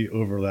where they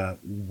overlap,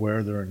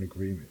 where they're in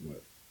agreement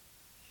with?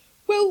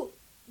 Well,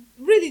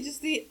 really,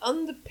 just the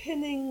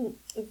underpinning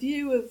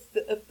view of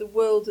the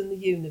world and the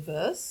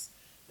universe,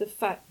 the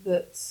fact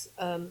that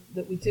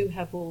that we do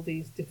have all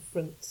these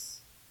different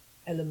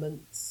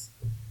elements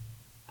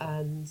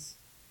and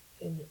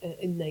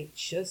in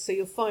nature. So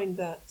you'll find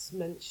that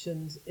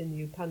mentioned in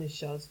the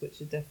Upanishads, which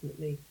are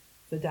definitely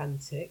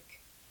Vedantic.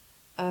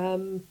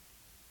 And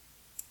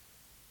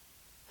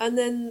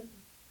then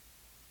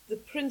the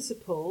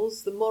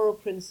principles, the moral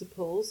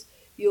principles,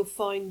 you'll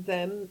find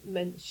them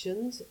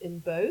mentioned in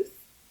both.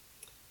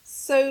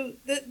 So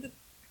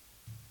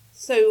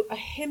so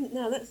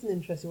now that's an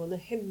interesting one.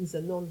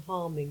 Ahimsa,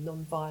 non-harming,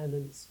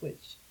 non-violence,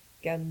 which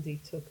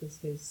Gandhi took as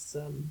his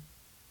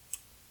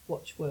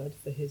watchword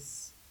for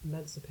his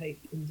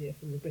Emancipate India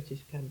from the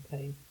British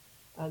campaign,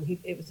 and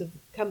it was a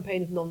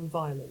campaign of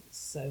non-violence.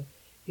 So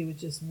he would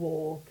just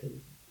walk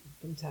and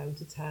from town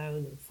to town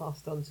and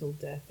fast until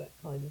death, that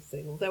kind of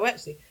thing. Although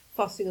actually,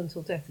 fasting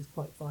until death is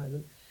quite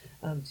violent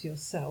to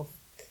yourself,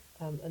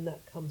 and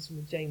that comes from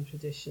the Jain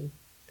tradition.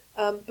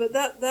 But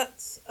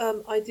that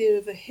idea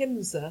of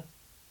ahimsa,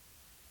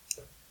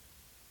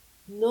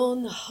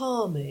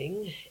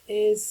 non-harming,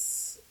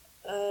 is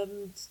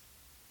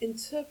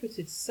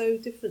interpreted so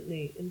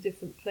differently in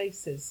different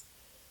places.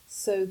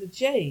 So the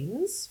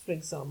Jains, for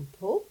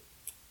example,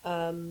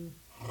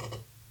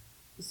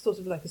 is sort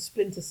of like a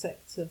splinter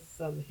sect of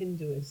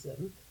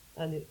Hinduism,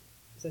 and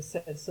as I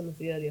said, some of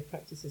the earlier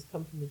practices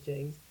come from the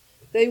Jains.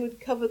 They would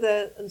cover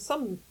and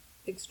some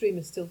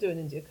extremists still do in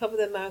India, cover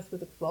their mouth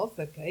with a cloth.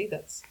 Okay,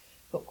 that's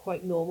got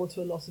quite normal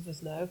to a lot of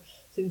us now,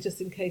 so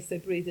just in case they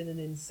breathe in an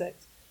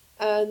insect.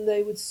 And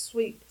they would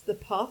sweep the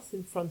path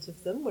in front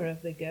of them wherever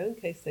they go in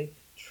case they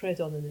tread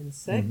on an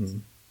insect.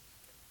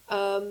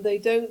 Mm-hmm. They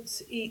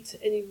don't eat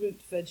any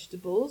root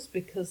vegetables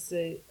because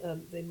they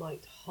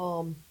might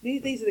harm.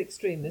 These are the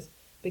extremists.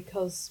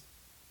 because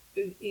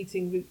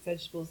eating root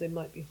vegetables, they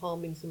might be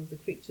harming some of the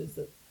creatures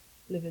that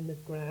live in the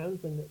ground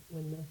when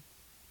the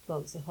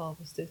plants are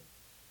harvested.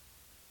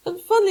 And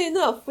funnily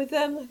enough, with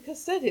them, like I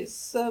said,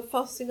 it's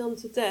fasting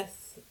unto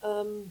death.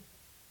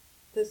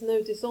 There's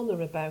no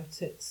dishonour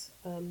about it,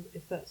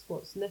 if that's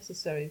what's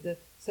necessary.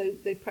 So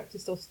they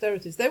practiced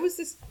austerities. There was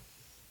this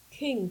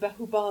king,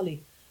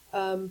 Bahubali,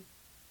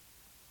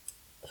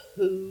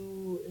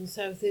 who in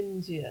South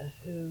India,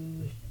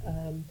 who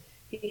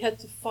he had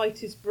to fight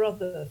his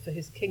brother for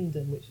his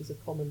kingdom, which is a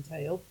common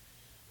tale,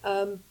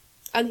 and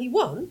he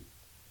won.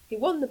 He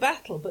won the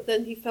battle, but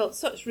then he felt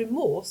such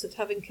remorse at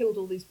having killed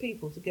all these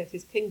people to get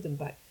his kingdom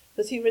back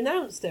that he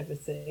renounced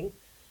everything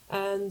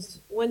and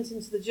went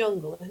into the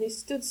jungle, and he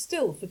stood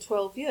still for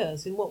 12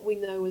 years in what we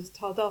know as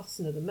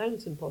Tadasana, the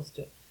mountain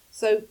posture.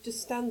 So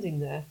just standing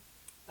there,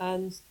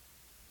 and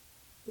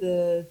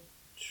the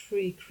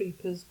tree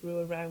creepers grew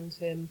around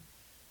him,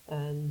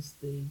 and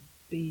the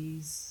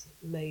bees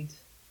made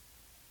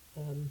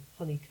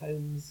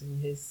honeycombs in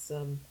his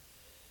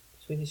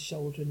between his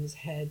shoulder and his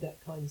head,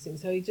 that kind of thing.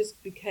 So he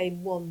just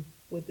became one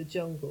with the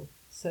jungle.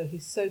 So he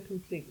so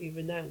completely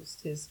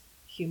renounced his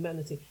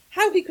humanity.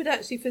 How he could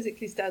actually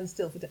physically stand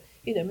still for,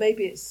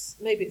 maybe it's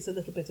a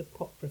little bit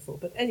apocryphal,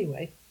 but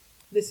anyway,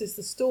 this is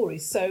the story.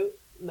 So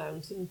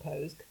mountain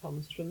pose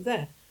comes from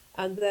there,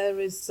 and there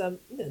is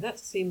that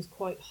seems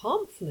quite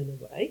harmful in a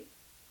way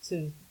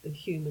to the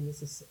human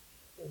as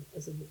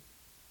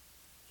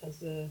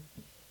an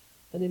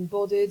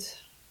embodied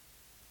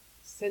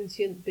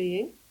sentient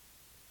being.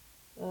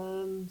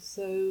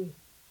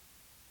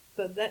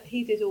 But that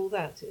he did all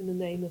that in the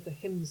name of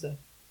ahimsa,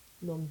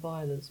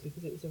 non-violence,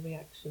 because it was a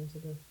reaction to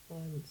the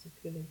violence of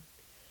killing.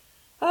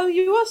 Oh,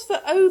 you asked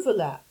for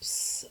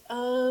overlaps.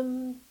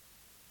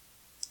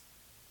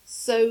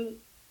 So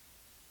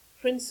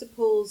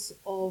principles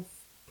of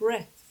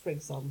breath, for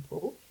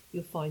example,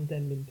 you'll find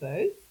them in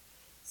both.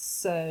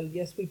 So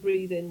yes, we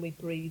breathe in, we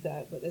breathe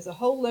out, but there's a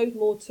whole load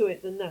more to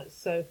it than that.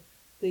 So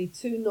the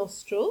two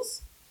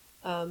nostrils,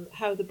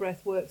 how the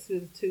breath works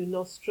through the two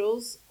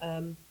nostrils.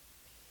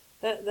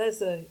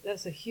 That's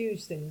a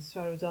huge thing.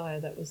 Svarodaya,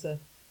 that was a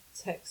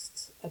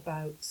text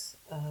about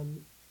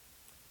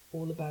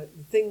all about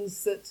the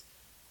things that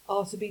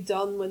are to be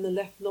done when the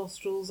left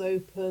nostrils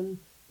open,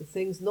 the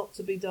things not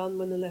to be done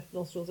when the left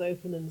nostrils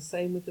open, and the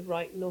same with the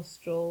right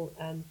nostril,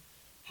 and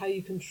how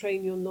you can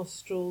train your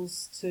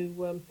nostrils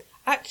to.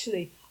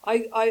 Actually,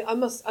 I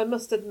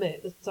must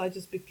admit that I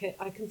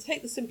can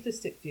take the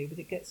simplistic view, but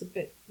it gets a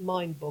bit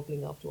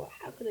mind-boggling after a while.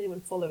 How can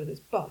anyone follow this?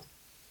 But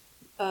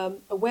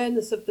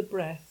awareness of the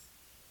breath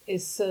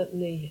is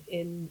certainly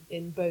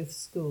in both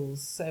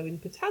schools. So in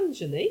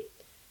Patanjali,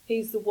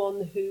 he's the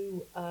one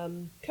who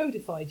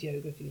codified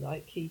yoga, if you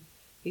like. He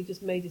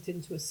just made it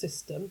into a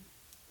system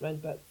around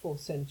about the 4th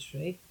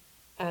century,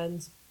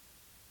 and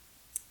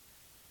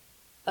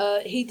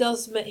he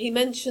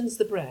mentions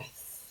the breath.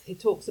 He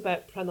talks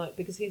about pranayama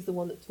because he's the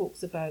one that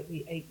talks about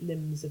the 8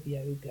 limbs of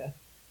yoga,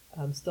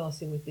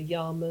 starting with the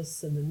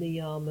yamas and the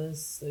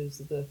niyamas. Those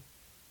are the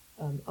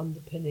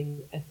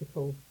underpinning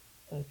ethical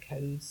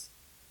codes,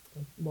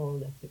 moral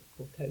and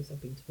ethical codes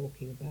I've been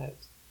talking about.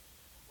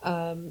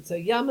 So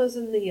yamas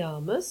and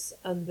niyamas,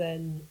 and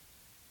then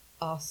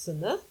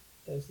asana,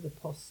 those are the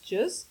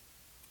postures,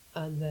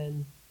 and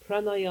then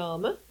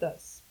pranayama,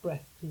 that's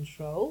breath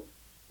control,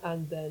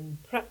 and then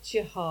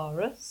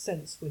pratyahara,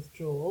 sense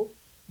withdrawal,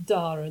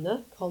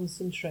 dharana,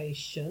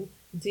 concentration,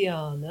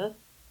 dhyana,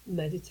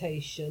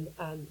 meditation,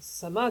 and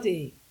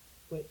samadhi,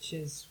 which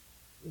is,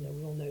 we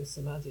all know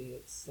samadhi,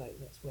 it's like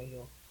that's where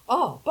you're...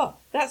 but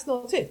that's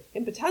not it.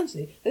 In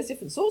Patanjali, there's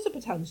different sorts of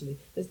Patanjali.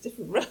 There's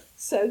different...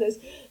 So there's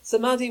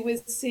samadhi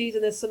with seed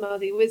and there's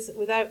samadhi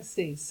without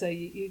seed. So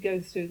you go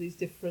through these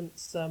different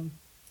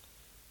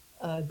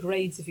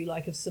grades, if you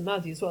like, of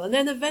samadhi as well. And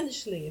then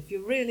eventually, if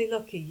you're really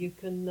lucky, you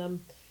can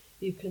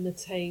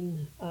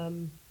attain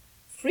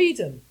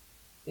freedom.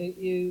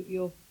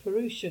 Your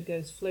Purusha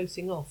goes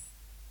floating off,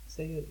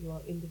 so you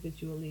are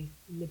individually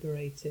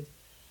liberated.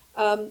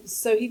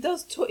 So he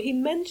does. He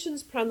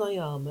mentions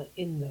pranayama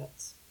in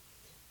that,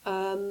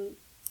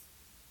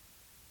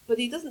 but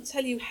he doesn't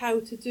tell you how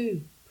to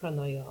do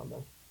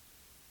pranayama.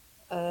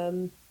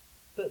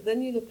 But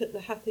then you look at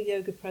the Hatha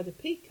Yoga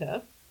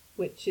Pradipika,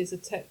 which is a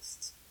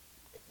text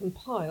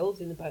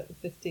compiled in about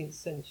the 15th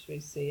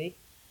century CE,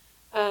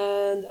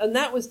 and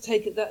that was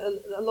taken. That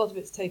a lot of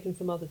it's taken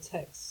from other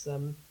texts.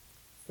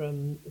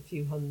 From a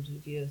few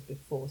hundred years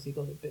before, so you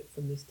got a bit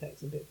from this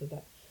text and a bit from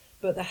that.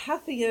 But the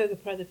Hatha Yoga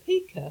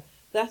Pradipika,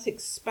 that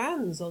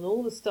expands on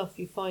all the stuff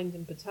you find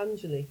in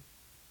Patanjali.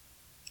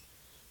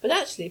 But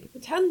actually,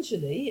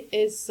 Patanjali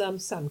is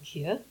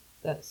Samkhya,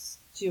 that's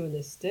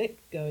dualistic,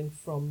 going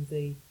from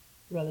the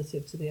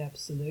relative to the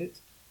absolute.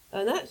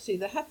 And actually,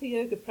 the Hatha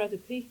Yoga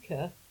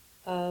Pradipika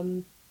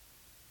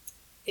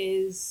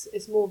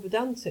is more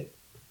Vedantic.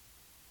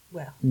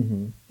 Well,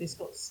 it's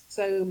got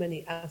so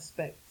many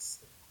aspects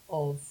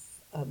of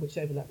which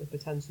overlap with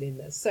Patanjali in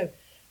there. So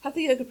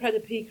Hatha Yoga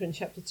Pradipika in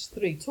chapter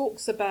 3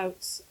 talks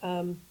about,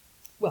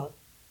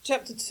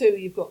 chapter 2,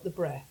 you've got the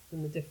breath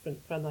and the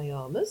different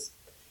pranayamas,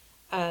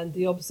 and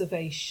the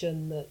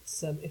observation that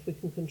if we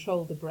can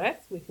control the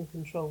breath, we can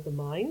control the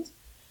mind.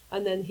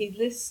 And then he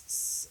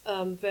lists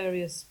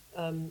various,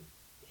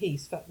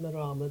 he's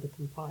Fatmarama, the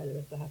compiler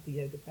of the Hatha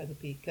Yoga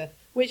Pradipika,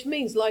 which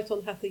means light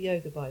on Hatha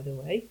Yoga, by the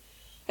way.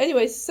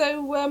 Anyway,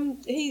 so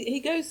he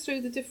goes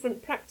through the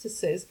different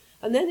practices,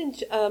 and then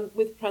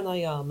with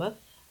pranayama,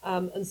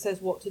 and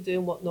says what to do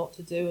and what not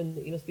to do, and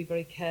that you must be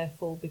very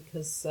careful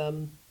because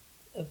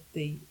of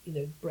the,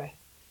 breath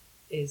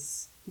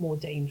is more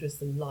dangerous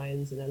than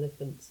lions and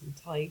elephants and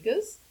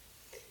tigers.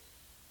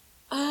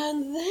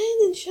 And then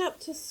in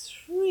chapter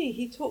 3,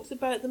 he talks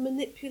about the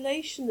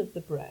manipulation of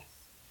the breath,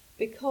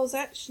 because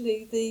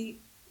actually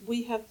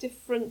we have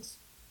different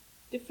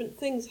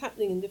things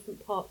happening in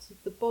different parts of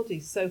the body.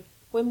 So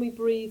when we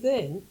breathe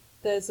in,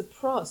 there's a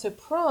prana. So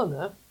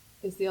prana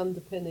is the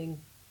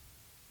underpinning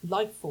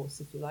life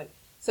force, if you like.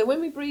 So when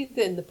we breathe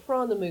in, the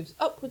prana moves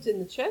upwards in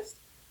the chest,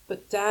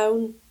 but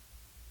down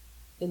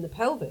in the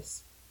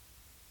pelvis.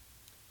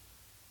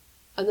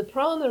 And the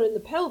prana in the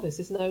pelvis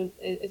is known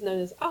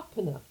as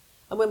apana.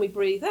 And when we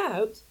breathe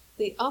out,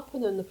 the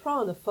apana and the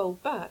prana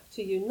fold back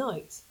to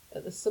unite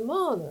at the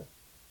samanic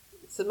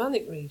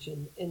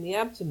region in the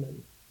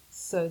abdomen.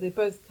 So they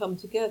both come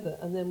together,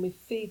 and then we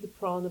feed the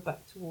prana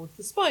back towards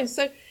the spine.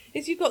 So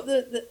if you've got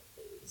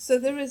so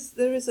there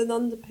is an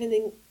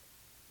underpinning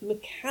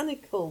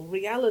mechanical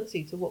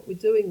reality to what we're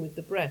doing with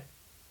the breath.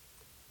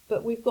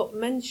 But we've got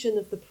mention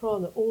of the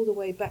prana all the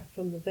way back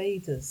from the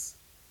Vedas.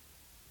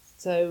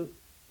 So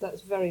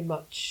that's very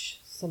much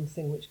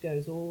something which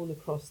goes all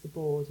across the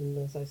board. And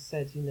as I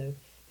said,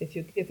 if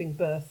you're giving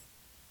birth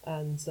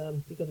and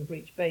you've got a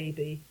breech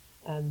baby,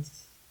 and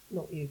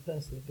not you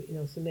personally, but you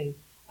know what I mean,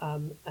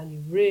 and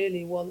you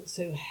really want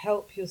to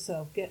help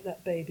yourself get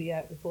that baby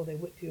out before they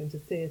whip you into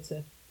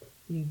theatre,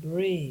 you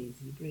breathe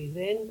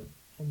in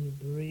and you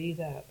breathe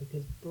out,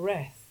 because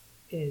breath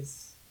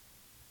is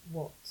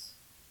what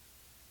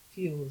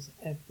fuels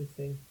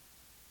everything.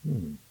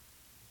 And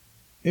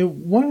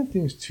one of the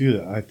things too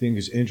that I think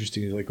is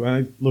interesting is, like, when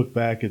I look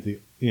back at the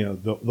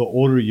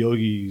older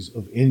yogis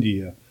of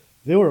India,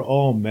 they were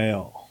all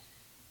male.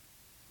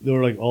 They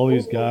were like all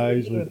these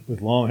guys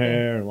with long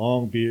hair and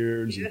long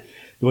beards, and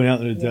going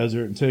out in the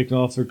desert and taking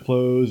off their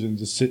clothes and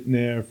just sitting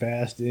there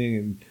fasting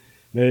and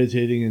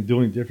meditating and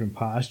doing different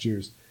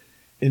postures.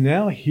 And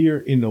now here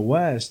in the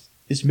West,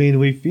 it's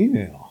mainly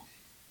female.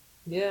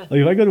 Yeah.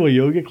 Like if I go to a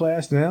yoga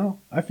class now,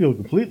 I feel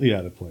completely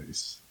out of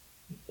place.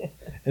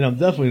 And I'm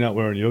definitely not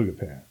wearing yoga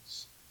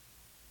pants.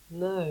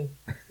 No,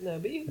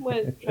 but you can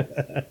wear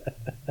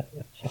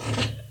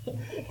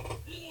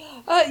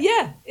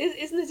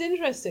isn't it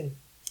interesting?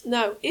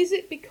 Now, is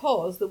it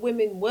because the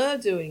women were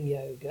doing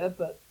yoga,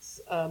 but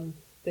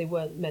they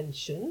weren't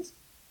mentioned?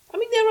 I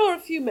mean, there are a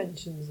few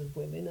mentions of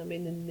women. I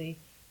mean, in the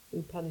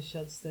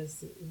Upanishads,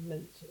 there's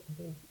mention of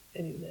a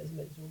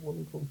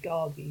woman called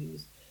Gargi,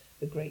 who's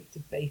a great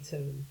debater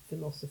and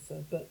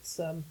philosopher, but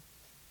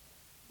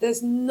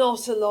there's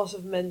not a lot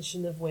of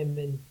mention of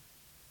women.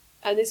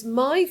 And it's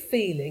my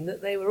feeling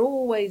that they were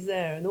always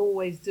there and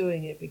always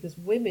doing it, because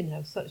women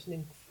have such an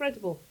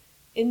incredible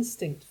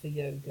instinct for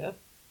yoga.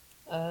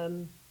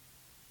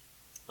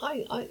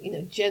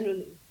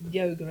 Generally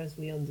yoga as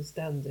we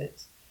understand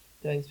it,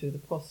 going through the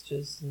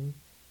postures and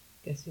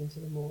getting into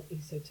the more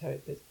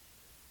esoteric bits.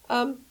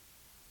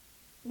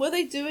 Were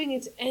they doing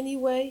it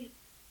anyway?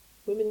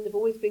 Women have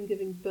always been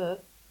giving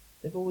birth.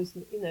 They've always,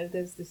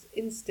 there's this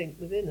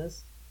instinct within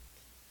us.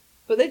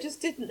 But they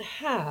just didn't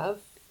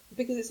have,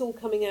 because it's all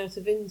coming out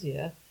of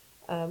India,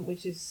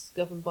 which is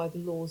governed by the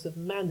laws of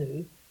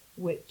Manu,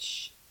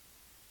 which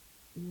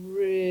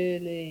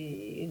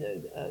really,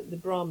 the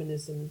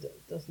Brahmanism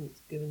doesn't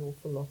give an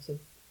awful lot of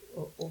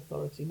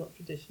authority, not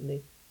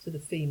traditionally, to the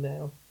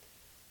female.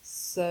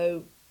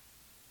 So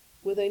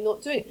were they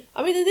not doing it?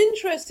 I mean, an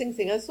interesting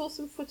thing, I saw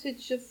some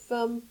footage of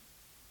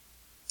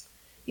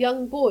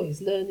young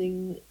boys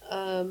learning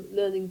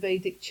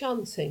Vedic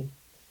chanting,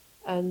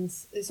 and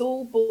it's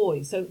all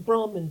boys, so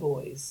Brahmin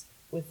boys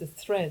with the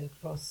thread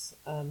across,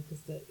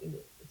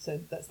 so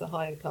that's the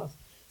higher caste.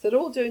 So they're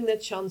all doing their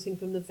chanting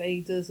from the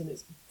Vedas, and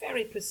it's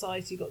very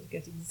precise. You've got to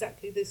get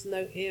exactly this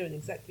note here and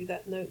exactly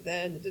that note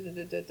there, and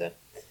da-da-da-da-da.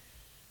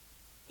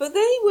 But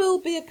they will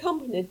be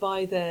accompanied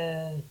by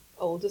their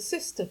older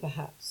sister,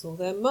 perhaps, or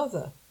their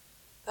mother,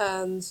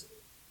 and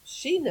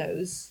she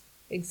knows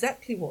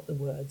exactly what the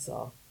words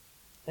are.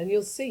 And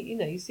you'll see,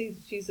 you see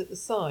she's at the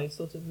side,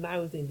 sort of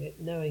mouthing it,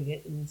 knowing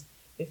it, and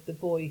if the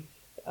boy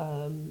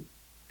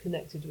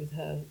connected with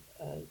her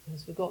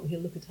has forgotten, he'll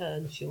look at her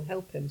and she'll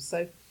help him.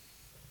 So,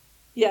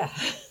 yeah,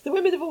 the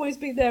women have always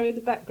been there in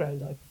the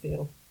background, I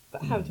feel.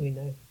 But how do we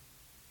know?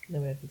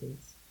 No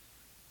evidence.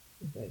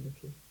 Very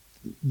little.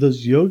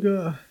 Does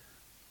yoga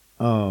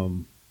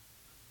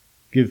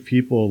give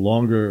people a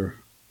longer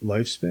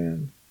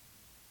lifespan?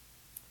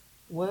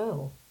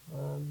 Well,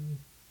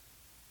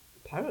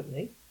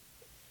 apparently.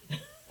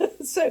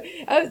 So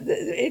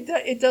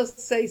it does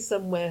say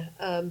somewhere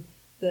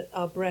that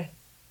our breath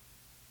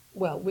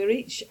well, we're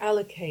each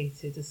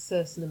allocated a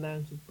certain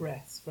amount of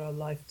breaths for our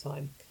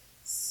lifetime.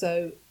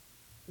 So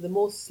the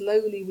more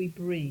slowly we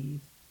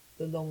breathe,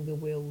 the longer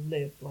we'll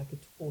live, like a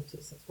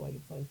tortoise. That's why you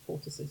find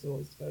tortoises are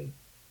always very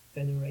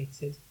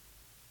venerated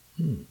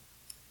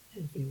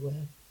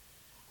everywhere.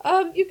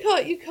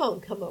 You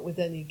can't come up with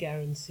any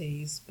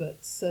guarantees,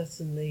 but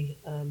certainly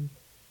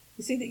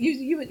you see that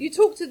you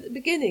talked at the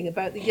beginning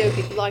about the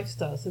yogic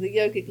lifestyle. So the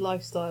yogic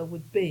lifestyle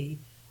would be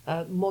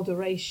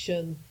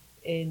moderation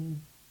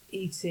in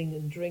eating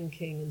and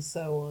drinking and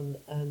so on,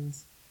 and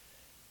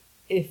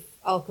if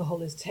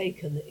alcohol is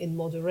taken in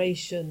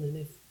moderation, and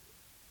if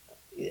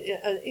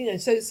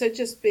so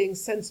just being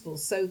sensible.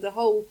 So the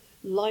whole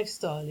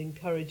lifestyle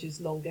encourages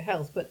longer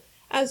health. But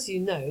as you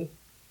know,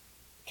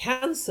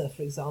 cancer,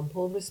 for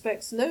example,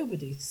 respects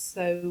nobody.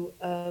 So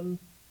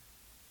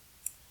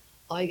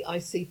I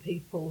see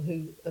people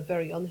who are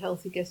very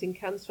unhealthy getting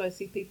cancer. I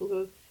see people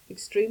who are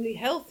extremely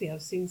healthy.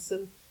 I've seen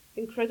some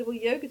incredible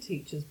yoga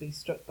teachers be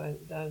struck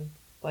down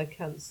by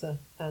cancer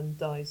and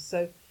die.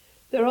 So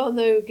there are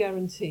no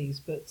guarantees,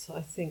 but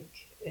I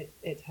think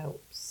it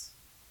helps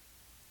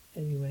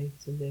anyway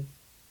to live.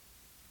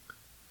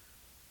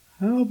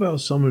 How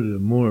about some of the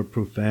more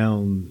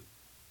profound,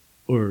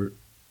 or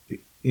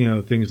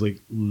things like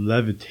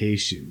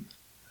levitation,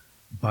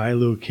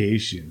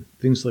 bilocation,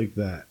 things like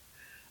that?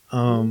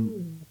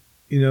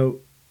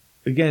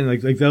 Again,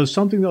 like that was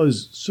something that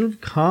was sort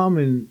of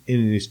common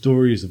in the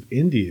stories of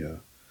India.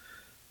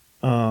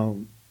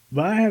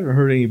 But I haven't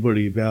heard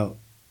anybody about,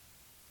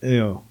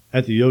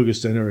 at the yoga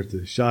center, at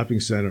the shopping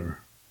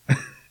center,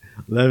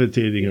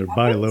 levitating or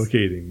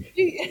bilocating.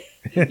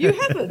 You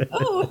haven't?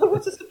 Oh,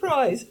 what a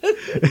surprise! I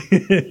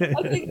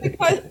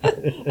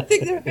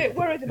think they're a bit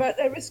worried about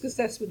their risk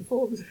assessment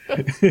forms.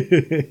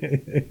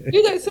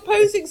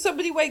 Supposing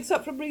somebody wakes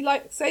up from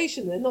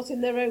relaxation, they're not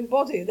in their own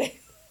body.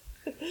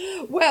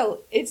 Well,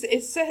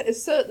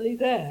 it's certainly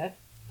there,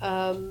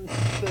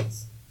 but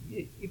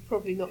you're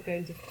probably not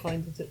going to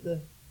find it at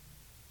the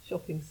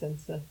shopping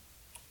centre.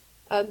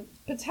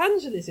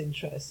 Patanjali is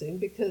interesting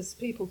because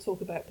people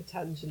talk about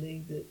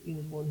Patanjali, the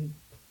one who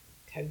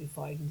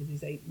codified and did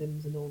his 8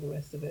 limbs and all the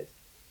rest of it.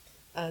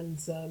 And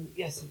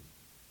yes,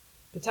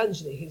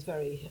 Patanjali, he's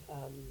very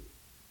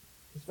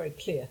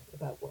clear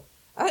about what.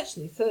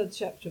 Actually, 3rd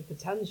chapter of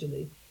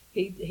Patanjali,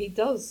 he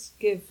does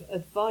give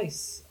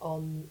advice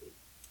on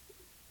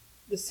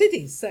the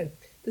siddhis. So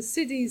the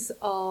siddhis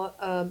are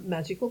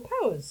magical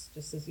powers,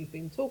 just as you've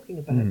been talking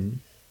about. Mm-hmm.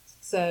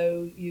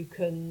 So you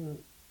can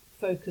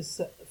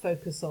focus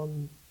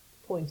on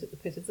point at the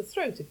pit of the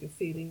throat if you're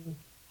feeling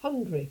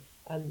hungry,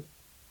 and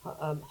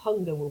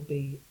hunger will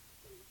be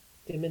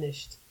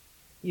diminished.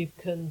 You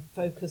can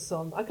focus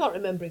on, I can't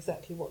remember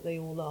exactly what they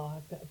all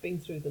are, I've been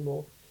through them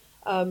all.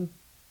 But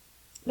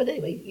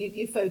anyway,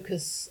 you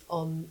focus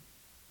on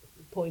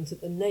point at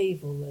the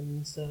navel,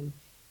 and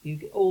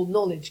all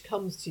knowledge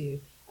comes to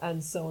you,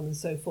 and so on and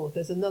so forth.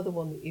 There's another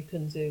one that you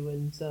can do,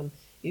 and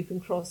you can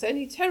cross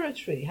any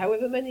territory,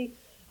 however many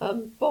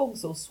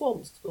bogs or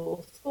swamps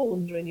or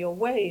thorns are in your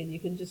way, and you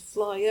can just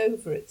fly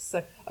over it.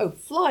 So,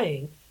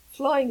 flying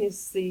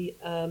is the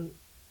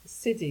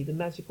siddhi, the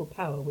magical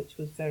power, which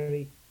was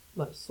very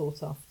much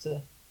sought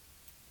after,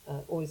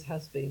 always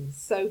has been.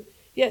 So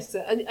yes,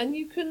 and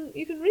you can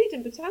read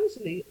in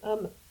Patanjali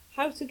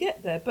how to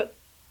get there. But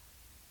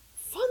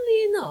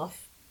funnily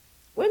enough,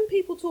 when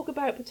people talk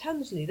about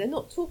Patanjali, they're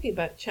not talking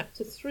about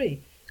chapter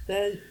 3.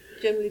 They're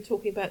generally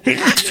talking about the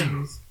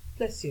limbs.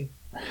 Bless you.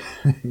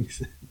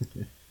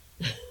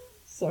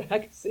 Sorry, I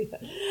can see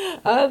that.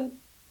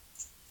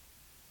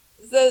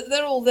 So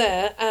they're all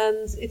there,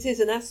 and it is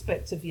an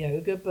aspect of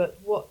yoga, but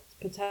what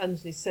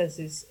Patanjali says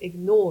is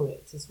ignore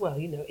it as well.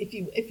 If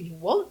you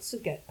want to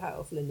get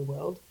powerful in the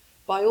world,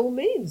 by all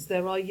means,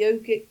 there are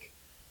yogic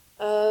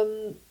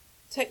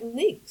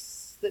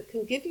techniques that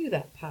can give you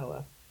that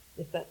power,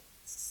 if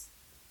that's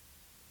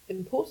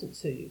important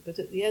to you. But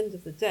at the end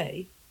of the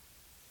day,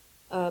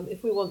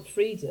 if we want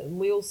freedom,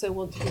 we also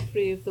want to be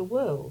free of the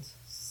world.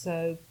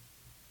 So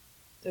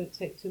don't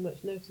take too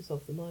much notice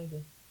of them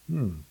either.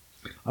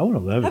 I want to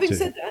levitate. Having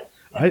said that,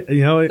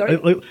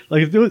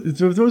 if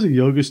there was a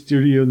yoga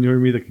studio near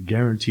me that could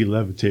guarantee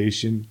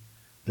levitation,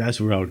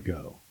 that's where I would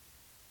go.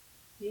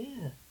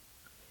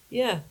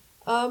 Yeah.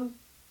 Who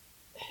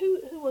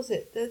was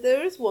it?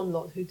 There is one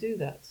lot who do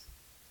that.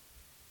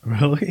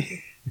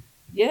 Really?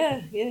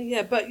 Yeah.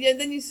 But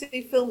then you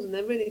see films and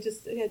they're really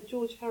just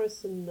George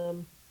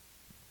Harrison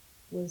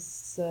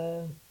was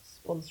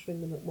sponsoring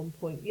them at one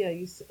point. Yeah,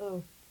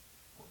 it'll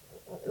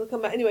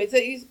come back anyway.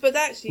 But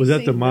actually, was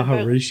that the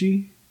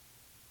Maharishi?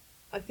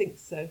 I think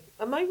so.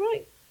 Am I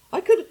right?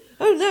 I could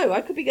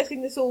be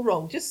getting this all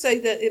wrong. Just say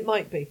that it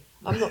might be.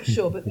 I'm not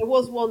sure, but there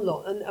was one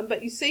lot,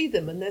 but you see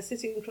them, and they're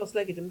sitting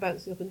cross-legged and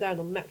bouncing up and down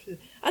on mattresses,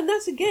 and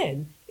that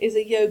again is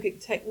a yogic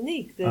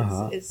technique.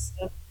 It's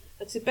a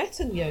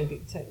Tibetan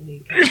yogic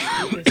technique,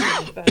 actually,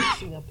 sort of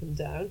bouncing up and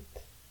down.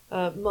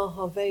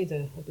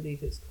 Mahaveda, I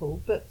believe it's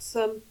called, but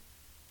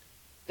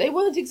they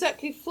weren't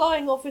exactly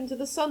flying off into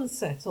the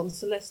sunset on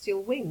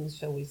celestial wings,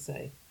 shall we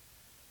say?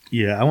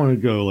 Yeah, I want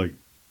to go like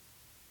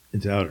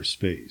into outer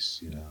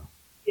space,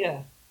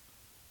 Yeah,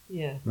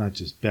 yeah. not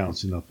just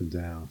bouncing up and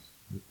down.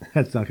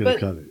 That's not going to But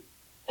cut it.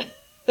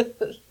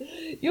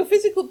 your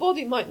physical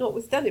body might not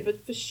withstand it,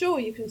 but for sure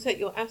you can take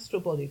your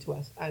astral body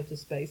to outer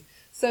space.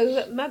 So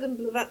that Madame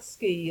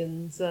Blavatsky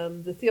and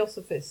the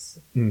Theosophists,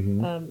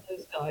 Hmm.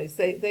 those guys,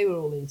 they were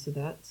all into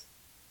that.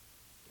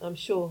 I'm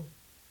sure.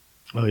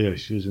 Oh yeah,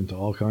 she was into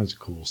all kinds of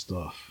cool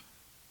stuff.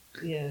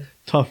 Yeah.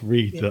 Tough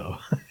read Yeah. though.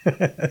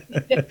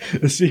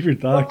 The Secret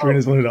Doctrine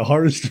is one of the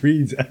hardest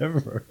reads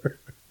ever.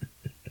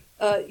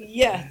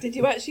 Yeah. Did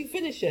you actually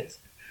finish it?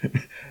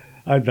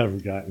 I've never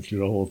gotten through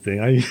the whole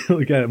thing. I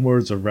look at it more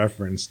as a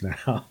reference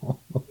now.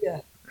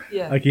 Yeah.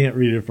 Yeah. I can't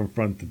read it from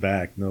front to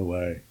back. No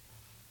way.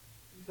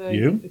 Very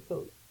You?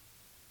 difficult.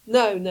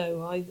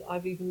 No.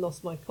 I've even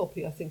lost my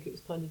copy. I think it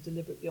was kind of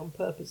deliberately on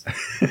purpose.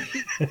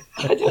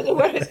 I don't know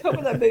where it's gone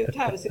when I moved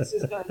house. It's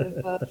just kind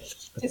of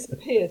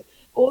disappeared.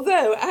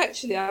 Although,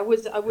 actually, I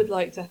would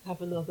like to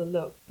have another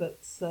look, but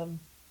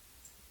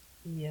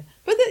yeah.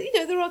 But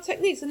there are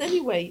techniques, and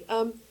anyway,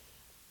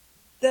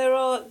 there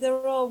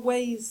are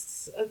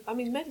ways. I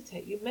mean,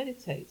 meditate. You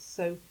meditate.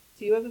 So,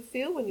 do you ever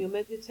feel when you're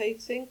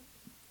meditating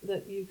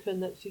that you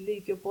can actually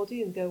leave your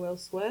body and go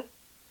elsewhere,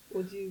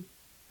 or do you?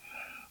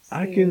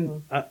 I stay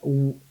can,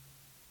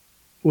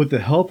 with the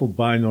help of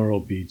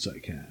binaural beats, I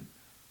can.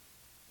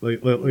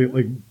 Like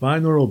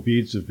binaural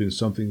beats have been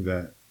something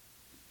that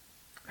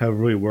have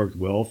really worked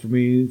well for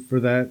me for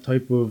that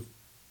type of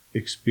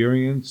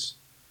experience.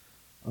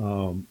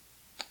 Another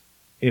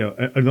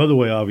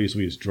way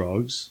obviously is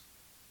drugs,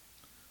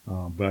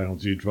 but I don't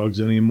do drugs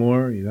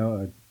anymore.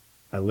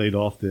 I laid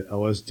off the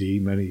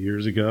LSD many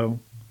years ago.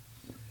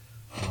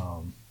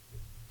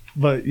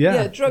 But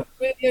Yeah, drugs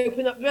really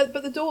open up,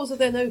 but the doors are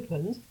then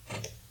opened.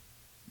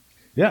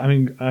 yeah. I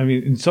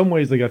mean, in some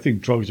ways, like I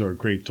think drugs are a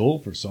great tool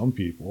for some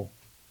people.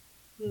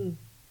 Hmm.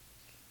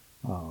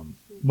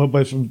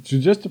 But from to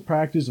just the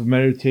practice of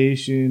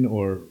meditation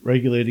or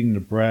regulating the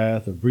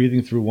breath or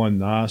breathing through one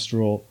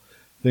nostril,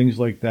 things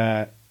like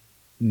that,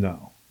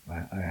 no,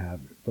 I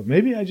haven't. But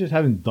maybe I just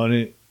haven't done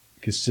it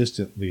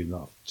consistently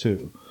enough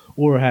too,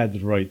 or had the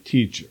right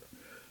teacher.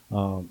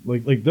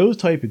 Like those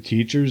type of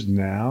teachers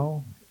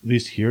now, at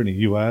least here in the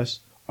U.S.,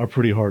 are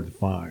pretty hard to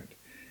find.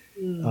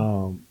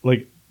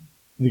 Like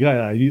the guy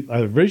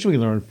I originally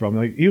learned from,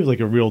 like he was like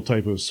a real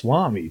type of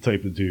Swami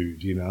type of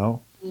dude, he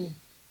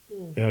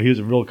was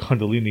a real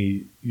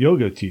Kundalini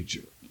yoga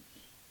teacher.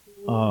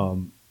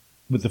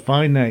 But to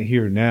find that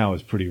here now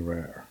is pretty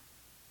rare.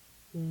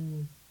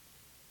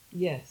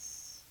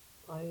 Yes,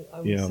 I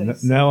would say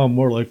so. Now I'm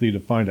more likely to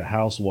find a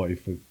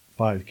housewife with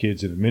 5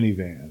 kids in a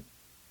minivan.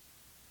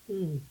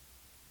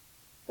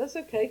 That's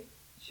okay.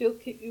 She'll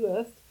keep you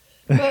earthed.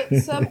 But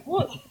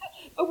what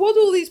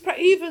all these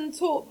even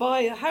taught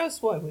by a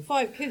housewife with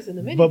 5 kids in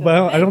a minivan?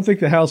 But I don't think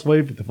the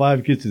housewife with the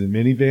 5 kids in the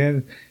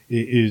minivan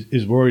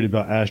is worried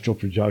about astral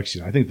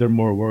projection. I think they're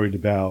more worried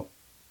about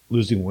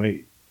losing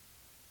weight.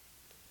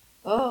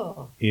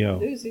 Oh,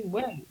 losing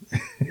weight.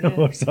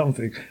 Or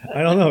something.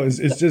 I don't know.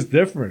 It's just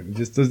different. It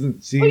just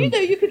doesn't seem.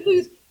 Well, you could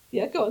lose.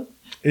 Yeah, go on.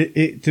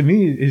 It to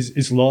me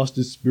it's lost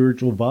its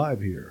spiritual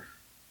vibe here.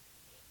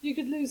 You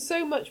could lose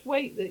so much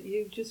weight that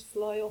you just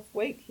fly off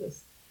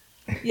weightless.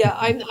 Yeah,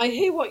 I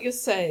hear what you're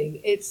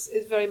saying. It's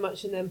very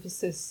much an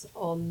emphasis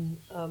on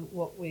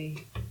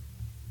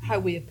how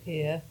we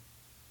appear,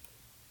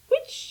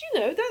 which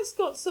that's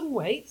got some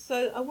weight.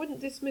 So I wouldn't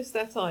dismiss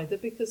that either,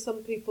 because some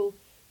people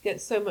get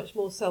so much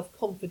more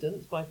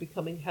self-confidence by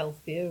becoming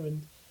healthier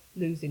and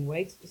losing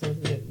weight, as long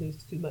as they don't lose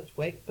too much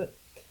weight. But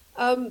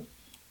I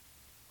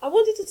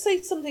wanted to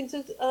say something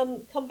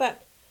to come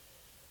back.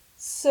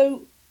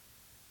 So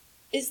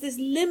it's this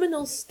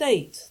liminal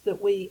state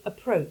that we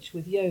approach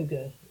with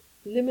yoga.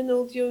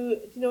 Liminal, do you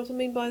know what I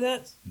mean by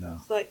that? No.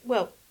 It's like,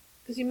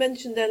 because you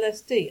mentioned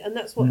LSD, and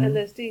that's what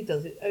LSD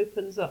does. It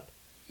opens up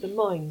the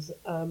minds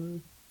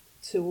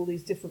to all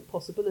these different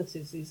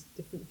possibilities, these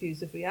different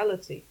views of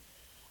reality.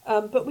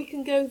 But we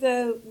can go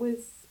there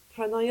with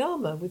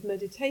pranayama, with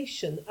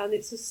meditation, and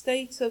it's a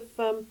state of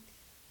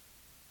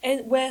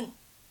where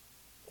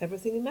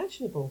everything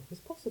imaginable is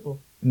possible.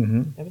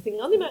 Mm-hmm.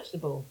 Everything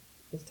unimaginable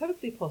is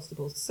totally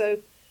possible. So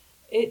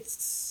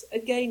it's,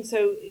 again,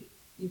 so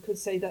you could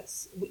say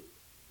that's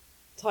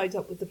tied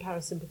up with the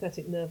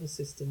parasympathetic nervous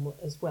system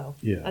as well.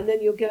 Yeah. And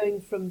then you're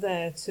going from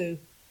there to,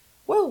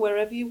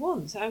 wherever you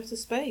want, outer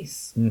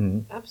space.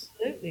 Mm-hmm.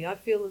 Absolutely. I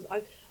feel,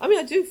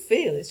 I do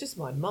feel, it's just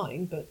my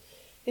mind, but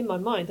in my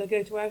mind, I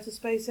go to outer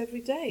space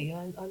every day.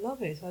 I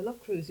love it. I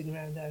love cruising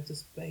around outer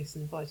space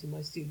and inviting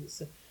my students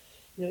to,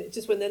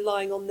 just when they're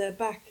lying on their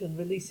back and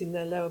releasing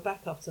their lower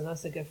back up, and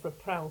as they go for a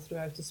prowl through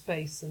outer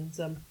space. And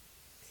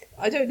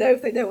I don't know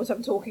if they know what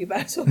I'm talking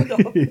about or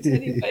not, but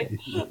anyway,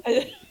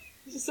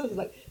 just sort of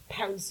like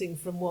pouncing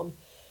from one.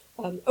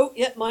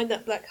 Mind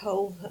that black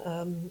hole.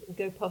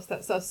 Go past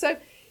that stuff. So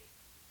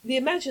the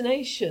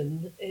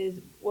imagination is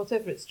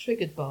whatever it's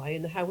triggered by,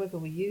 and however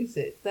we use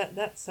it.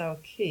 That's our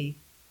key.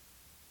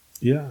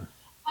 Yeah.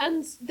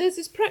 And there's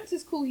this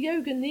practice called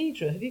Yoga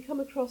Nidra. Have you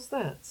come across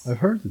that? I've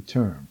heard the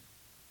term.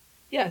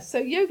 Yeah, so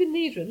Yoga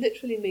Nidra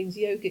literally means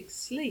yogic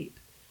sleep.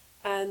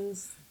 And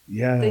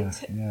Yeah,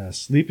 yeah.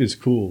 Sleep is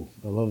cool.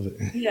 I love it.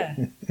 yeah,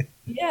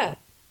 yeah.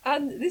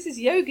 And this is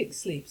yogic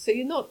sleep, so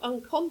you're not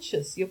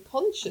unconscious, you're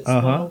conscious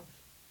while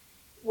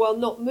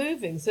not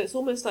moving. So it's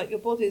almost like your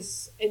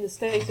body's in a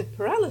state of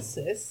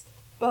paralysis,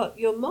 but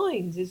your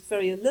mind is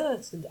very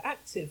alert and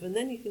active, and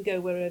then you can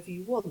go wherever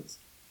you want.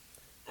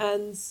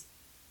 And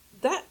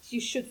that you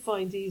should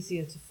find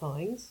easier to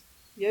find,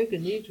 Yoga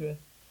Nidra.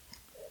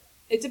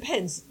 It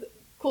depends.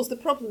 Of course, the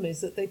problem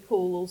is that they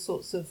call all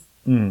sorts of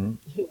who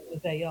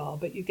they are,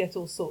 but you get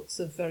all sorts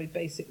of very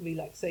basic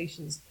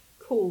relaxations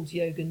called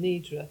Yoga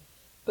Nidra.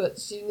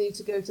 But you need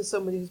to go to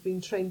somebody who's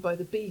been trained by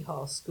the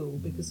Bihar school,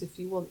 because if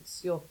you want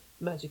your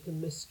magic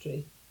and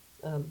mystery,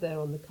 they're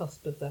on the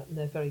cusp of that, and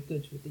they're very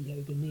good with the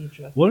Yoga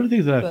Nidra. One of the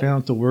things that I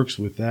found that works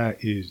with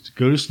that is to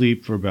go to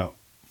sleep for about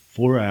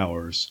 4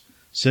 hours,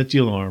 set the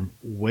alarm,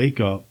 wake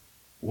up,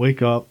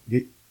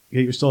 get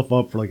yourself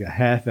up for like a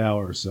half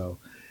hour or so,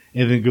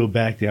 and then go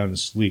back down to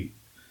sleep.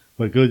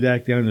 But go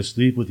back down to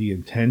sleep with the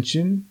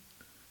intention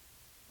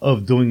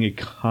of doing it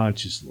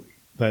consciously,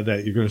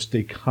 that you're going to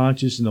stay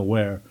conscious and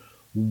aware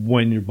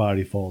when your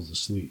body falls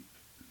asleep.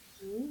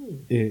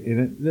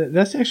 And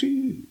that's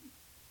actually,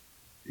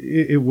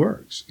 it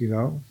works, you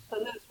know?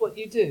 And that's what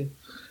you do?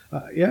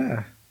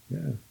 Yeah.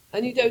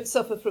 And you don't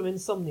suffer from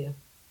insomnia?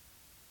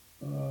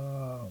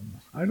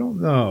 I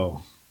don't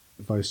know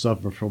if I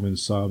suffer from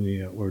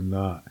insomnia or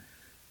not.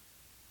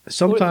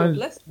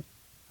 Sometimes,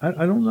 I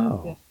don't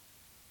know. Yeah.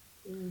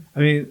 I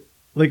mean,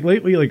 like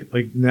lately,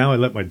 like now I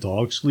let my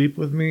dog sleep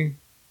with me.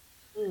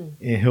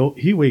 And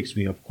he wakes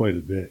me up quite a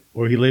bit,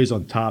 or he lays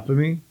on top of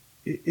me.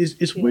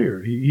 It's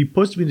weird. He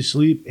puts me to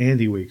sleep and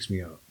he wakes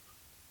me up.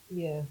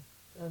 Yeah,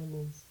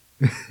 animals.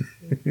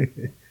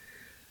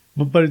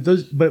 but it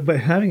does.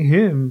 But having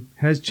him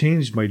has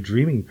changed my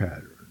dreaming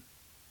pattern.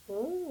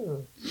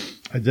 Oh.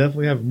 I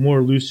definitely have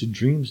more lucid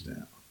dreams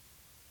now.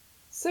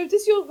 So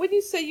when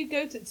you say you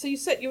go to, so you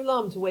set your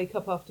alarm to wake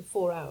up after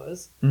 4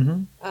 hours,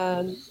 and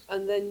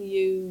then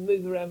you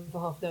move around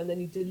for half an hour, and then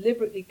you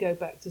deliberately go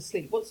back to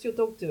sleep. What's your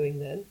dog doing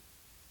then?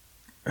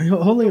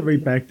 He'll lay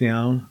right back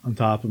down on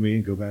top of me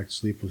and go back to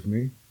sleep with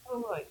me.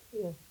 Oh right,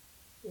 yeah.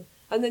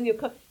 And then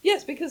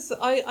yes, because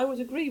I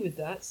would agree with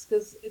that,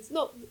 because it's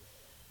not.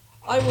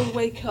 I will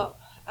wake up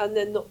and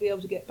then not be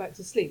able to get back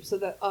to sleep, so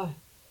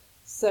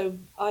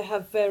I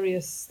have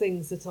various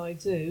things that I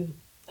do.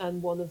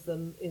 And one of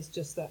them is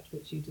just that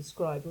which you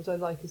described. What I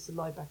like is to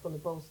lie back on a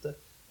bolster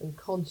and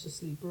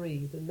consciously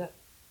breathe, and that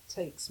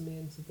takes me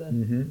into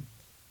the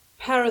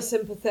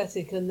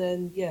parasympathetic, and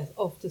then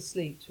off to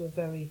sleep to a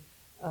very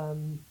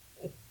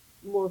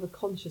more of a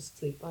conscious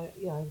sleep. I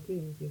agree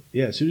with you.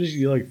 Yeah, as soon as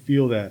you like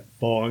feel that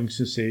falling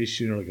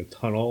sensation or like a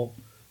tunnel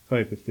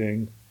type of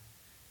thing,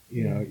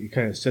 you know, you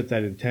kind of set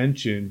that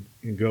intention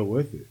and go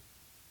with it.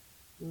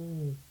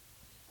 And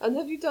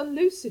have you done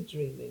lucid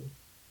dreaming?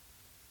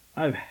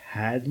 I've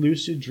had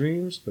lucid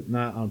dreams, but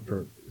not on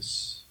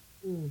purpose.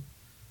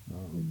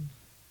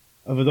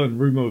 I've done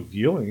remote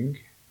viewing,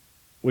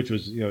 which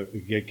was, you know,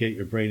 get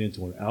your brain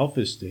into an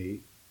alpha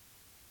state.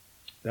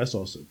 That's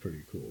also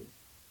pretty cool.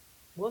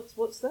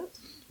 What's that?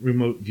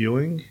 Remote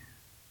viewing.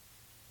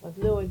 I've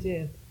no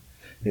idea.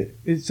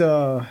 It's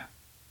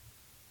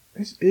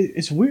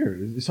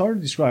weird. It's hard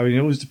to describe. I mean,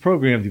 it was the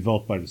program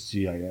developed by the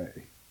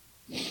CIA,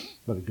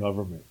 by the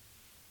government,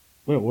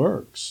 but it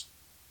works.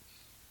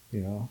 You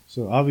know,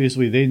 so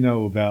obviously they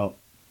know about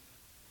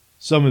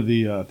some of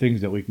the things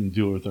that we can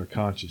do with our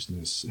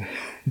consciousness.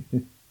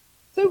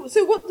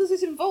 So what does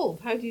it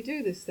involve? How do you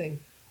do this thing?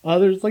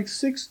 There's like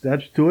 6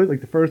 steps to it.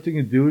 Like the first thing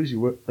you do is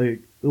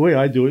the way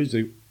I do it is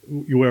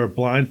you wear a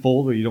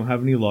blindfold where you don't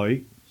have any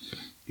light.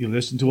 You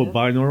listen to a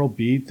binaural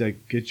beat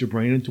that gets your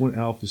brain into an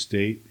alpha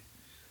state.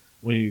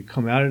 When you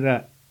come out of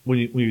that, when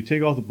you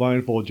take off the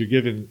blindfold, you're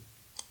given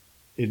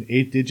an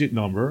 8-digit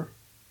number.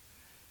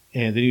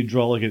 And then you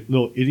draw like a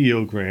little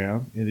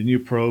ideogram, and then you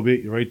probe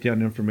it, you write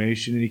down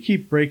information, and you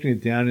keep breaking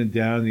it down, and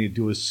you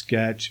do a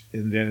sketch,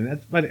 and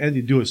then by the end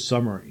you do a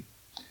summary.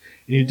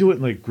 And you do it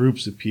in like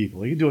groups of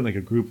people. You do it in like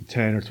a group of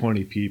 10 or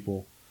 20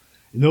 people.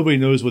 And nobody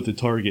knows what the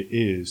target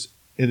is.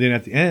 And then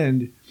at the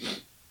end,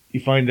 you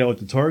find out what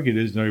the target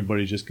is, and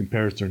everybody just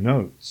compares their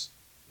notes.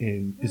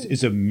 And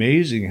it's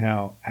amazing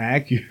how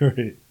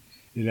accurate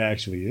it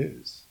actually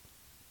is.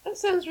 That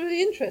sounds really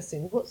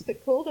interesting. What's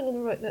it called? I'm going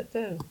to write that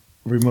down.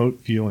 Remote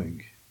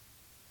viewing.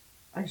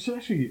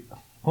 Actually,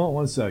 hold on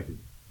one second.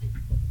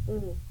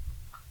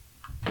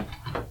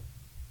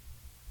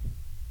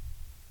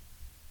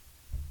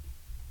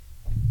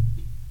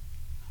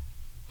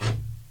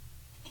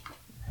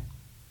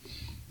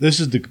 This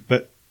is the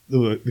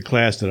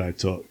class that I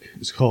took.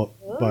 It's called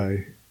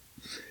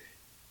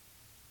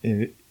and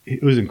it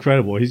was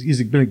incredible.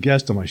 He's been a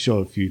guest on my show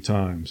a few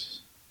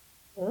times.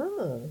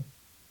 Oh,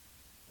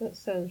 that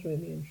sounds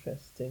really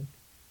interesting.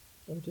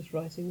 I'm just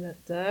writing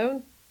that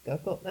down.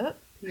 I've got that.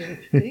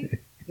 PhD.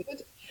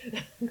 Good.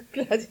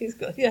 Glad he's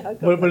got. Yeah, I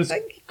got But that. it's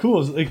Thank you.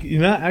 cool. It's like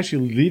you're not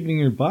actually leaving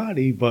your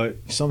body, but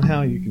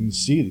somehow you can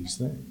see these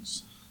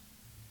things.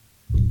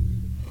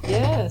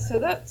 Yeah, so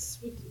that's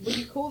would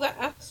you call that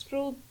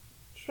astral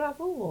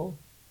travel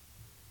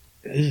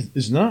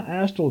It's not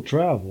astral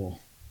travel.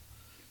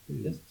 or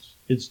just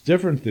It's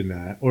different than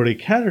that, or they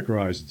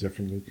categorize it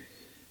differently.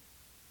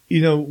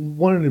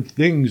 One of the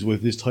things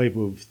with this type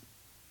of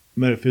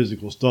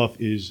metaphysical stuff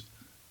is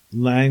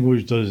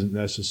language doesn't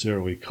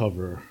necessarily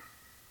cover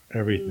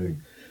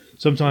everything.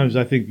 Sometimes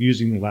I think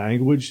using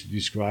language to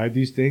describe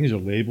these things or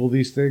label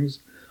these things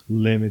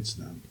limits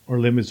them or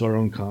limits our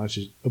own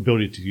conscious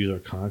ability to use our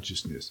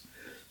consciousness.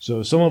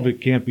 So some of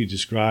it can't be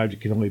described;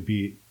 it can only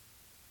be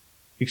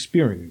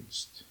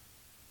experienced.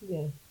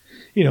 yeah.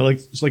 Like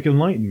it's like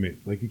enlightenment.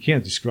 Like you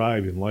can't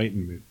describe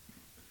enlightenment.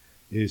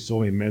 It's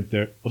only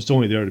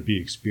there to be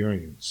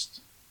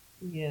experienced.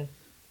 Yeah.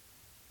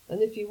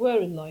 And if you were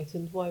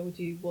enlightened, why would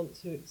you want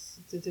to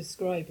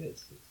describe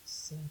it?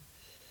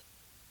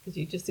 Because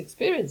you just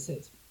experience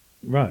it.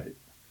 Right.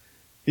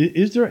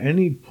 Is there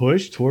any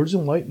push towards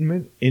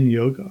enlightenment in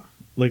yoga,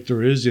 like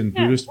there is in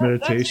Yeah, Buddhist that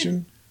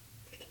meditation?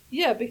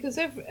 Yeah, because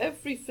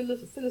every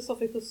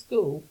philosophical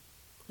school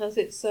has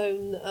its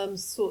own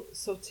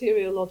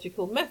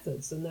soteriological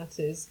methods, and that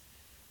is,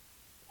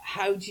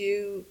 how do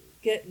you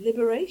get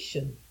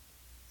liberation?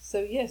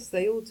 So yes,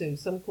 they all do.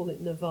 Some call it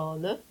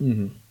nirvana.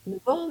 Hmm.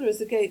 Nirvana is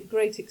a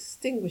great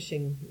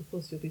extinguishing. Of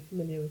course, you'll be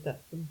familiar with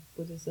that from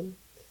Buddhism.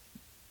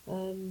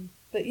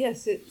 But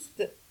yes, it's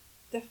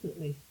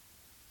definitely.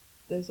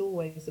 There's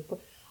always a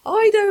point.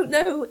 I don't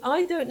know.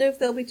 I don't know if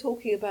they'll be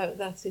talking about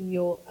that in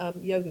your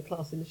yoga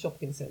class in the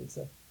shopping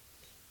centre.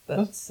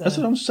 But That's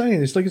what I'm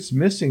saying. It's like it's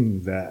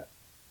missing that.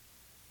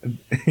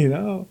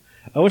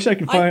 I wish I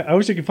could find. I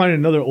wish I could find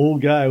another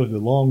old guy with a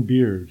long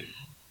beard,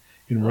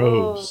 in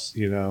robes.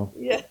 Yeah,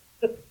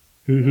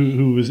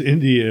 Who was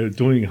India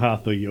doing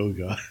hatha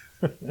yoga.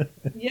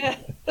 yeah.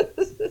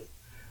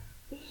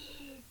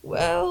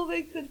 Well,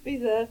 they could be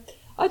there.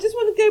 I just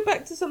want to go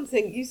back to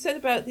something you said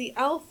about the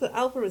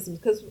alphaisms,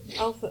 because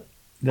alpha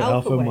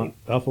wave.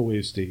 Alpha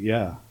wave state.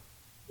 Yeah.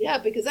 Yeah,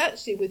 because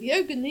actually with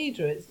Yoga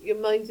Nidra, your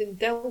mind's in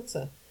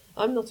delta.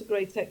 I'm not a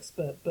great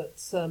expert,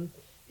 but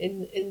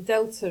in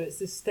delta, it's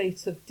this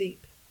state of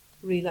deep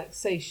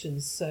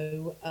relaxation.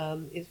 So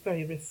it's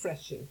very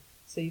refreshing.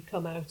 So you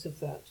come out of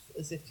that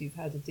as if you've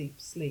had a deep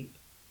sleep,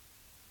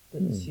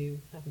 but you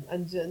haven't.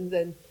 And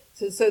then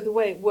so the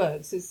way it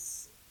works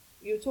is,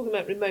 you were talking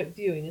about remote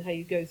viewing and how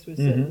you go through a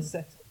certain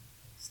set of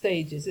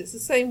stages. It's the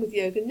same with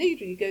Yoga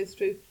Nidra. You go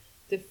through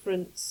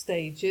different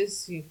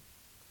stages.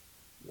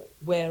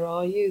 Where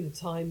are you? The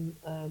time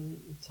and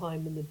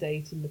the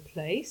date and the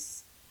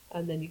place,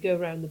 and then you go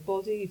around the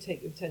body. You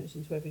take your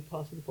attention to every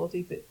part of the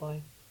body, bit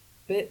by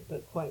bit,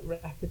 but quite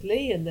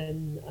rapidly, and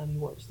then you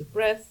watch the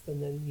breath,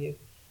 and then you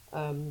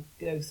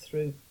go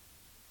through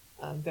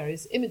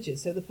various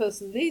images. So the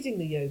person leading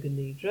the Yoga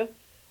Nidra,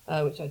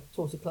 which I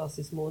taught a class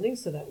this morning,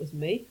 so that was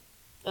me,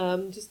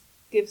 just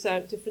gives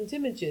out different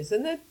images,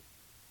 and they're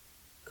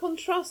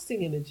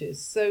contrasting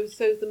images, so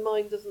the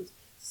mind doesn't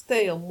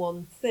stay on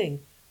one thing.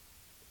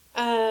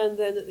 And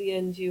then at the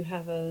end you've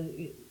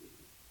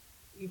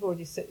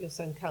already set your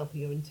sankalpa,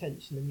 your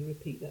intention, and you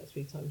repeat that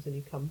 3 times and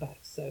you come back.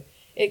 So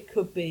it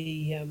could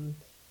be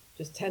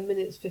just 10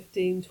 minutes,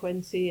 15,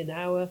 20, an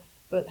hour,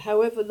 but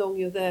however long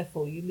you're there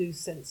for, you lose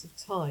sense of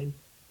time.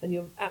 And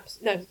you're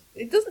now,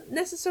 it doesn't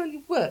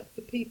necessarily work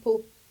for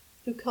people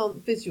who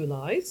can't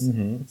visualise,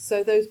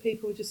 so those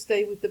people will just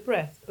stay with the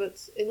breath.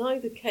 But in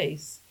either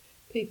case,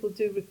 people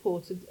do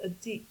report a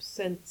deep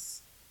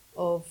sense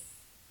of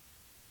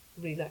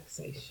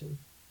relaxation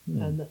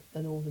and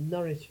all the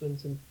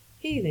nourishment and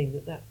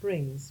healing that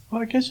brings.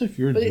 Well, I guess if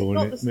you're But it's doing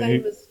not it, the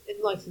same as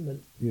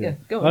enlightenment. Yeah,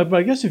 go on. But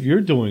I guess if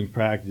you're doing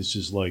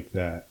practices like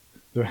that,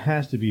 there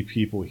has to be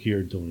people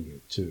here doing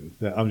it too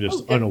that I'm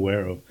just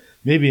unaware of.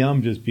 Maybe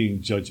I'm just being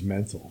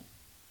judgmental.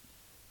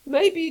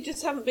 Maybe you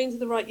just haven't been to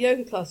the right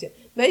yoga class yet.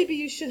 Maybe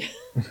you should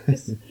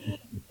just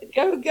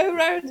go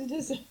around and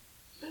just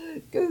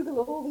Google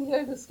all the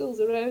yoga schools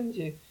around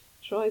you.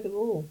 Try them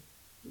all.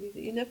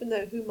 You never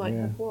know who might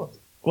have what.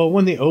 Well,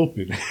 when they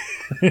open,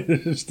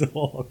 they're still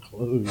all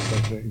closed, I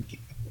think.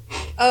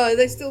 Oh, are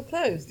they still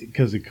closed?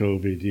 Because of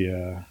COVID,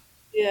 yeah.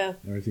 Yeah.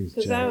 Everything's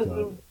Because jacked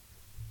ours up.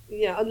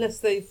 yeah, unless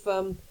they've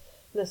gone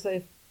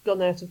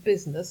out of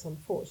business,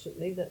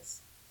 unfortunately.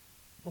 That's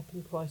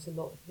happened quite a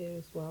lot here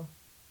as well.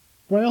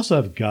 But I also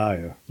have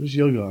Gaia. There's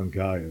yoga on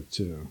Gaia,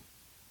 too.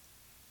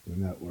 The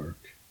network.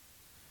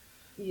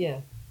 Yeah.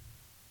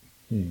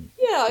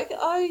 Yeah,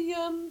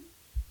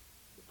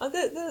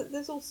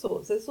 there's all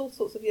sorts. There's all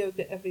sorts of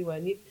yoga everywhere.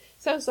 And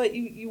sounds like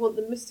you want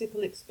the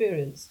mystical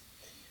experience.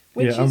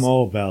 I'm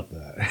all about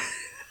that.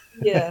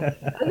 Yeah,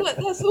 and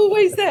that's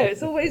always there.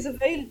 It's always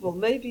available.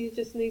 Maybe you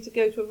just need to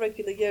go to a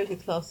regular yoga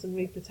class and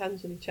read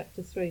Patanjali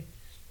Chapter 3.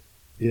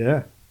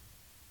 Yeah.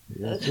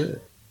 That's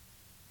it.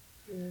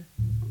 Yeah.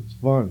 It's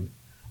fun.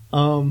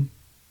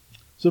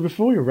 So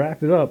before we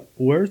wrap it up,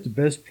 where's the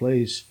best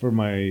place for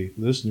my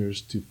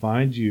listeners to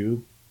find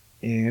you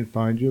and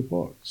find your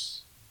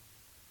books?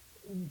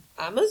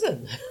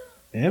 Amazon.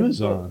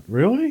 Amazon,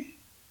 really?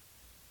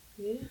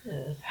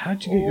 Yeah.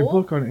 How'd you get your Or-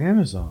 book on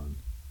Amazon?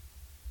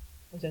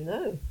 I don't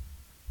know.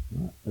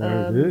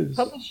 There it is.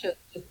 Publisher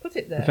just put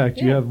it there. In fact,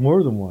 you Yeah. have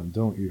more than one,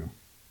 don't you?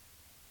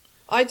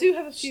 I do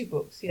have a few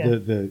books. Yeah.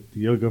 The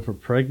Yoga for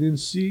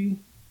Pregnancy,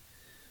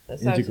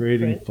 That's out of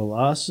Integrating print.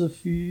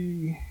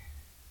 Philosophy,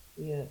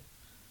 Yeah.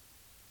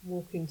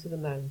 Walking to the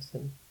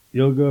Mountain.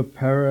 Yoga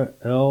Para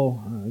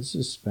El. Oh, this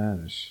is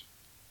Spanish.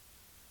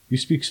 You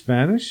speak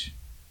Spanish?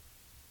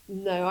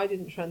 No, I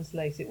didn't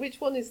translate it.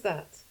 Which one is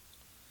that?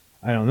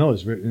 I don't know.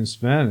 It's written in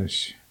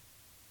Spanish.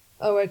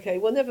 Oh, okay.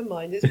 Well, never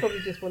mind. It's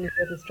probably just one of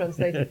the others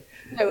translated.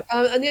 No,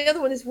 and the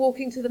other one is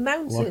Walking to the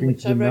Mountain, Walking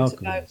which to I the wrote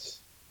about. Mountains.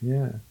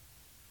 Yeah.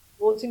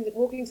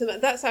 Walking to the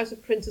That's out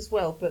of print as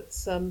well, but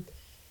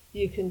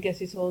you can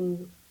get it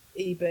on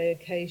eBay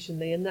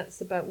occasionally, and that's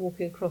about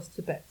walking across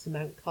Tibet to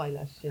Mount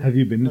Kailash. Have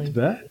you been to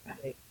Tibet?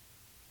 1988.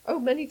 Oh,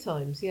 many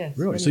times, yes.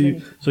 Really?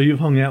 Many So you've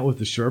hung out with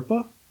the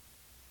Sherpa?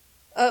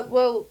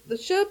 well, the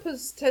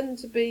Sherpas tend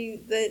to be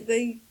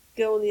they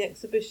go on the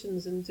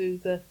exhibitions and do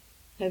the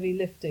heavy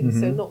lifting,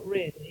 so Mhm. not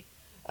really.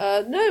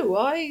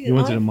 No, You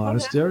went to the I've hung out-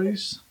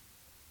 monasteries?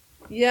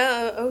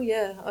 Yeah, oh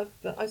yeah.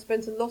 I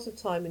spent a lot of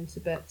time in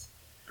Tibet.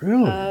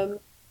 Really?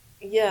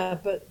 Yeah,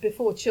 but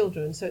before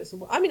children, so it's.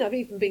 I mean, I've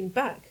even been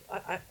back.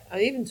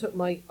 I even took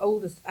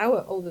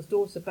our oldest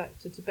daughter back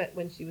to Tibet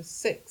when she was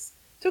 6.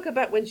 Took her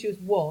back when she was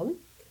 1,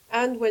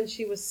 and when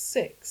she was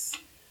 6.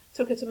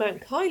 Took her to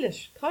Mount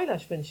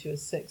Kailash when she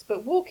was 6.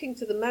 But walking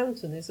to the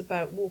mountain is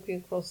about walking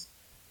across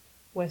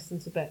Western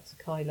Tibet to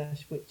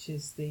Kailash, which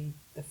is the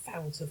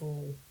fount of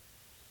all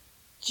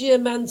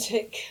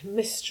geomantic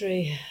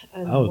mystery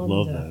and I would wonder.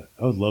 love that.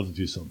 I would love to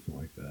do something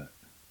like that.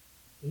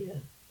 Yeah,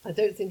 I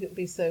don't think it would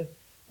be so.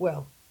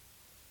 Well,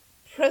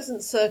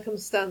 present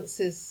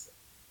circumstances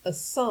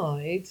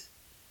aside,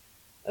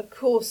 of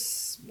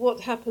course,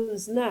 what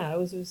happens now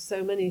is with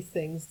so many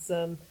things,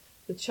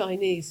 the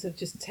Chinese have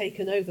just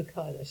taken over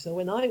Kailash. So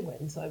when I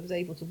went, I was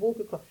able to walk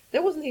across.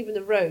 There wasn't even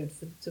a road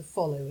to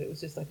follow. It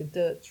was just like a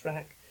dirt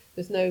track.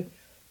 There's no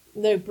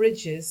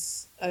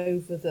bridges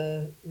over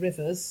the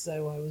rivers,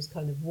 so I was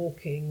kind of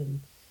walking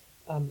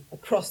and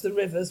across the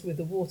rivers with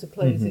the water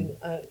closing.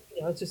 I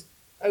was just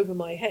over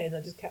my head.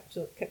 I just kept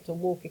on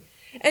walking.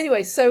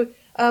 Anyway, so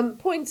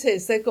point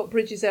is, they've got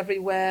bridges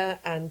everywhere,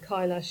 and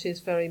Kailash is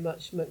very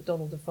much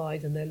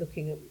McDonaldified, and they're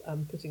looking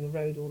at putting a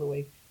road all the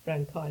way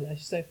around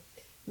Kailash. So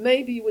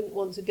maybe you wouldn't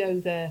want to go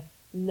there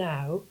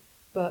now,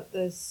 but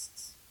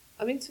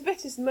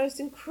Tibet is the most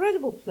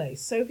incredible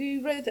place. So have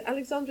you read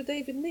Alexandra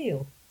David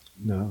Neal,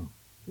 No.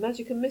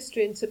 Magic and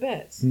Mystery in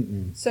Tibet?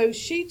 Mm-mm. So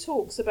she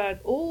talks about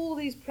all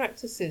these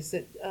practices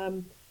that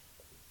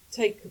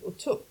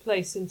took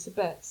place in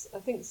Tibet. I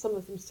think some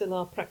of them still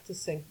are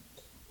practicing,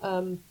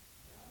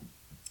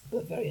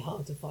 but very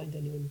hard to find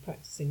anyone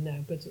practicing now.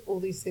 But all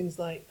these things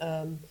like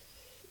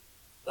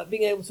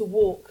being able to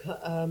walk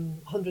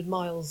 100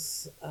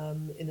 miles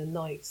in a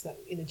night, that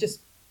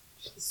just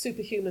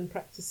superhuman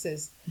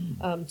practices.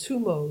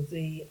 Tumo,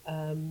 the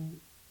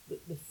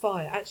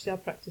fire. Actually, I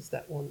practiced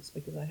that once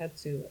because I had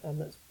to.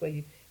 That's where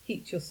you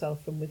heat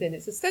yourself from within.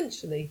 It's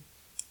essentially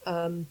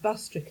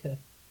Bastrika,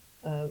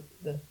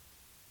 the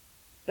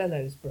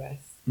bellows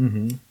breath.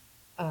 Mm-hmm.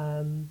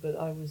 But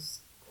I was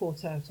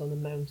caught out on a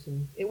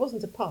mountain. It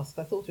wasn't a pass.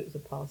 I thought it was a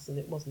pass, and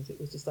it wasn't. It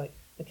was just like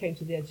I came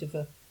to the edge of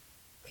a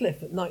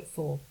cliff at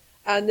nightfall,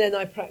 and then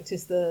I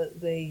practiced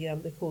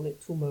they call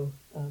it Tumo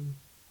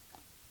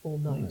all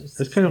night. Just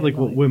That's to kind of stay like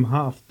what alive. Wim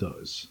Hof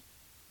does.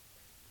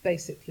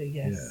 Basically,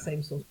 yes, Yeah.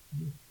 same sort of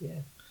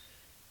thing.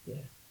 Yeah.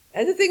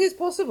 Anything is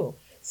possible.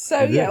 So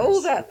It yeah, all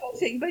is. that.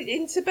 But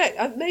in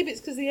Tibet, maybe it's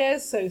because the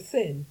air's so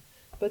thin,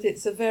 but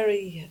it's a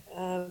very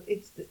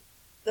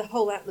the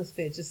whole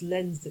atmosphere just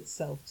lends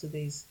itself to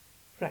these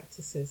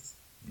practices.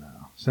 No.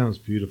 Sounds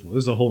beautiful.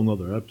 This is a whole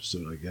nother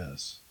episode, I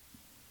guess.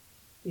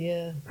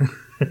 Yeah.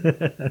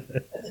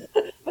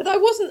 But I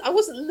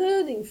wasn't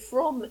learning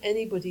from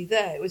anybody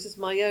there. It was just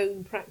my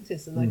own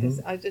practice, and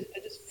I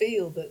just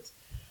feel that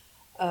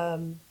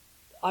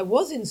I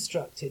was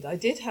instructed. I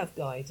did have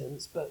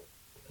guidance, but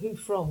who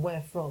from,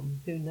 where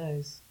from, who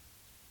knows?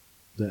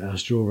 The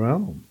astral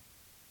realm.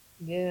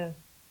 Yeah.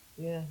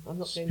 I'm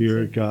not Spirit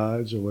going to.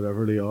 guides or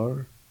whatever they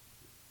are.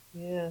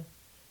 Yeah,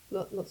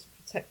 lots of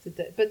protected.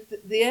 But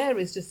the air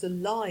is just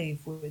alive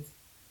with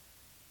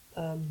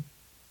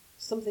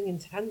something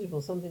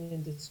intangible, something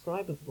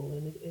indescribable,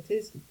 and it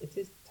is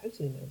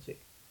totally magic.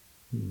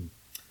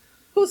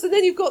 Of course, and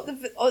then you've got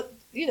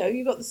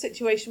you've got the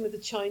situation with the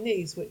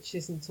Chinese, which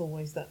isn't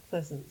always that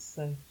pleasant.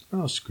 So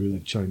Oh, screw the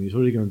Chinese.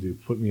 What are they going to do?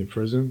 Put me in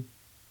prison?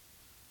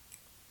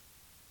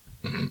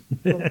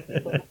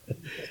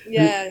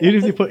 yeah, Even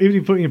if you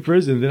put me in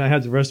prison, then I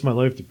had the rest of my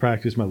life to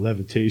practice my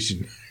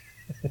levitation.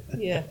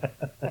 yeah,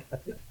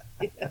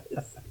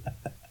 yes.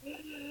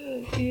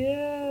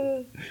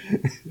 Yeah.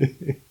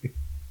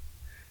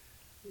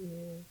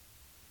 Yeah.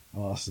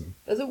 Awesome.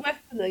 As a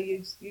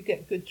weaponer, you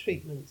get good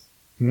treatment.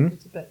 Hmm? The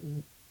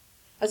Tibetan.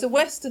 As a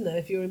Westerner,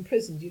 if you're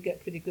imprisoned, you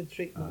get pretty good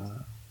treatment.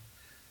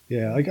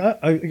 Yeah, like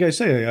I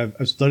say,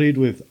 I've studied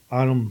with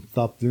Anam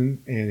Thupten,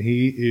 and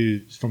he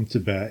is from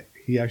Tibet.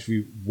 He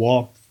actually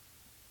walked.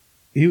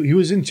 He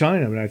was in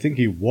China, but I think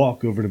he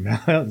walked over the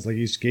mountains. Like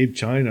he escaped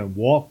China,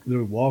 walk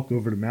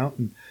over the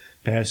mountain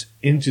pass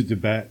into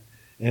Tibet,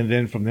 and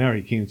then from there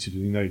he came to the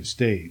United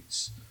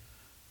States.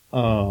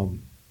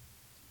 Who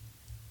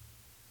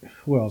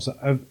else?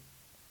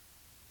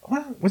 When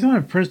I went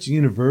to Princeton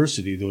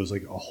University, there was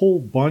like a whole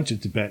bunch of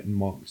Tibetan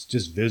monks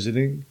just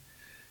visiting,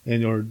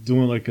 and they were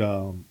doing like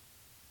a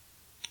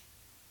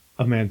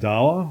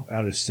mandala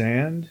out of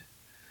sand,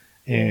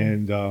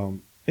 and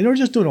they were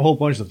just doing a whole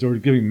bunch of stuff. They were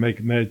giving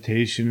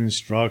meditation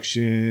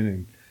instruction,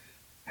 and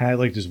had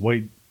like this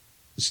white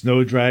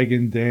snow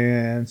dragon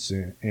dance,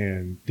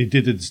 and they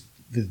did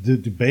the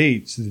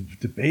debates. The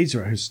debates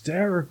are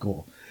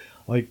hysterical.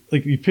 Like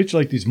you picture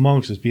like these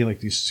monks as being like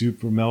these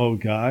super mellow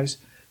guys,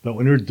 but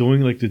when they're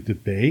doing like the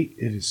debate,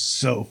 it is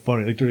so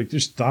funny. Like they're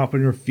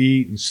stomping their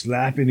feet and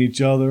slapping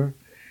each other.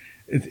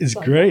 It's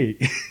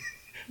great.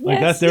 Like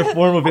that's their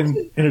form of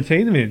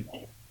entertainment.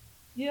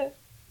 Yeah.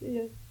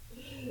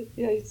 I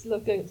used to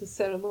love going to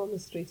Sarah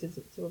Monastery to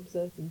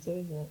observe them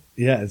doing that.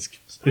 Yeah, it's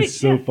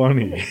so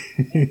funny.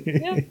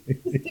 Yeah,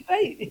 it's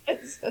debate.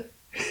 Yes.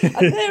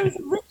 And there is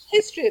a rich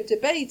history of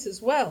debate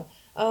as well,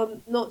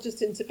 not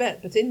just in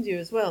Tibet, but India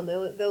as well.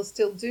 And they'll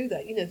still do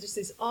that. Just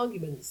these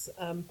arguments,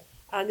 and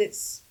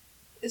it's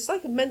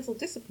like a mental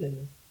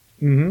discipline.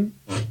 Mm-hmm.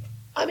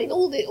 I mean,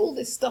 all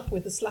this stuff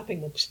with the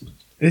slapping them.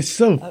 It's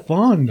so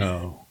fun,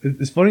 though.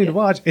 It's funny to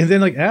watch. And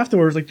then, like,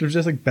 afterwards, like, they're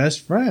just, like, best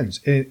friends.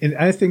 And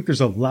I think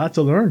there's a lot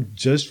to learn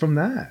just from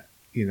that,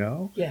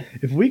 Yeah.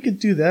 If we could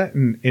do that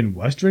in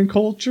Western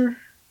culture...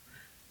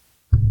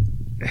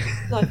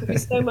 Life would be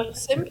so much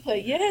simpler.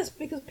 Yes,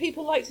 because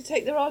people like to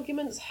take their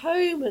arguments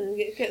home, and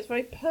it gets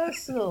very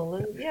personal.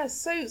 And, yeah,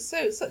 so it's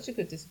such a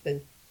good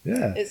discipline.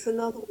 Yeah. It's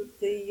another of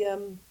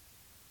the...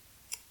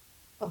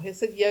 I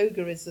said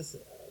yoga is...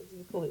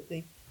 we call it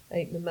the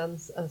 6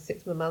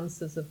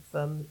 Mamansas of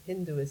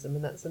Hinduism,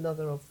 and that's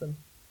another of them,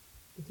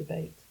 the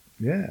debate.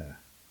 Yeah,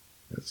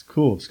 that's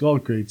cool. It's all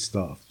great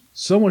stuff.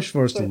 So much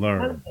for us to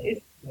learn.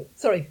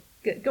 Sorry,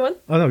 go on.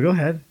 Oh, no, go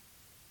ahead.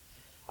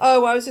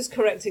 Oh, I was just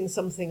correcting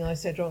something I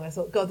said wrong. I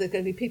thought, God, there's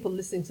going to be people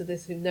listening to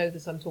this who know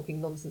that I'm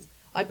talking nonsense.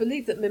 I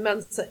believe that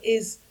Mimamsa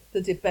is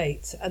the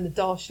debate, and the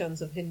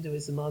darshans of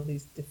Hinduism are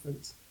these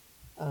different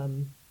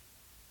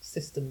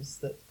systems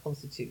that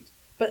constitute.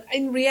 But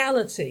in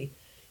reality...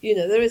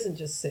 there isn't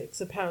just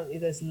 6. Apparently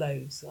there's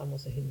loads. I'm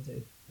not a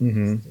Hindu.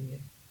 Mm-hmm.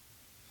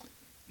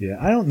 Yeah,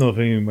 I don't know if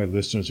any of my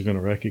listeners are going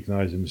to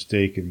recognize a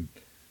mistake in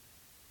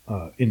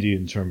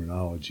Indian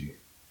terminology.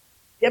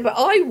 Yeah, but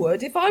I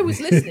would. If I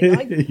was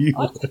listening, she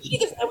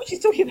doesn't know what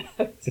she's talking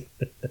about.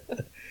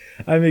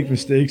 I make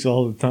mistakes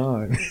all the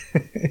time.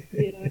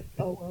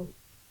 Oh, well,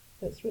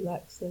 let's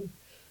relax then.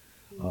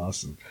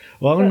 Awesome.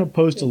 Well, I'm going to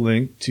post a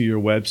link to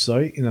your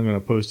website, and I'm going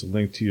to post a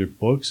link to your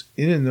books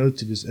in a note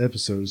to this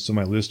episode so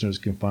my listeners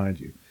can find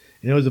you.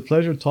 And it was a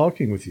pleasure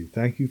talking with you.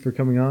 Thank you for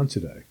coming on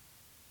today.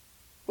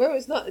 Well,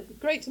 it's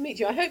great to meet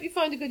you. I hope you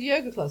find a good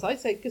yoga class. I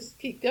say just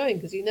keep going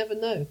because you never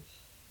know.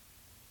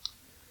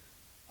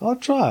 I'll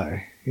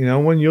try.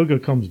 When yoga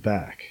comes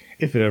back,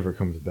 if it ever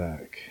comes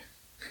back.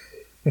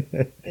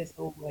 It's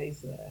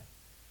always there.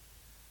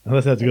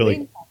 Unless I have to go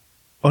like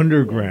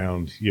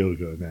underground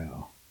yoga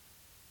now.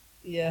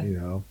 Yeah.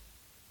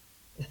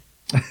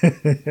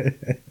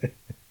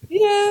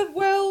 Yeah,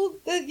 well,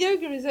 the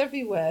yoga is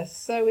everywhere,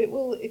 so it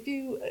will. If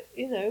you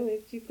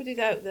put it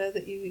out there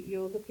that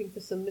you're looking for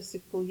some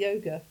mystical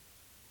yoga,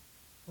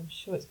 I'm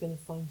sure it's going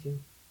to find you.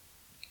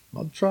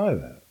 I'll try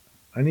that.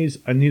 I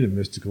need a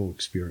mystical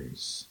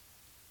experience.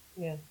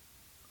 Yeah.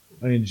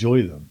 I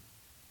enjoy them.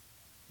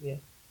 Yeah.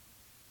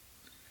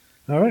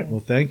 All right.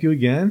 Well, thank you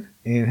again,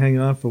 and hang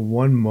on for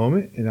one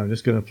moment, and I'm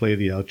just going to play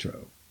the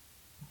outro.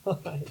 All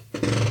right.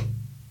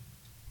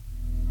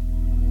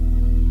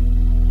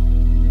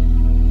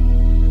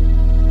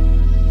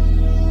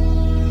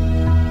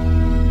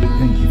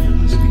 Thank you for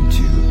listening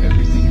to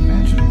Everything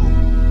Imaginable.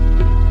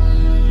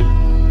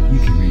 You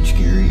can reach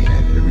Gary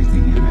at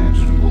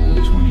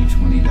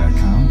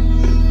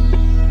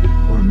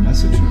everythingimaginable2020.com or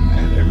message him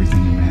at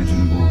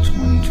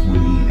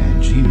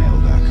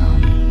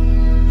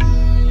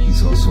everythingimaginable2020@gmail.com.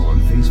 He's also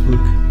on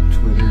Facebook,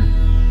 Twitter,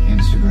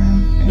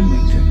 Instagram, and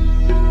LinkedIn.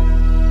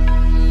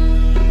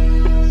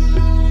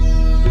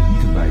 You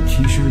can buy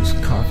t-shirts,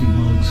 coffee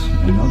mugs,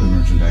 and other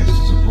merchandise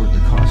to support the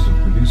cost of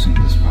producing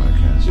this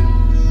podcast.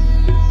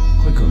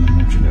 Click on the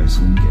merchandise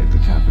link at the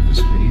top of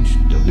this page,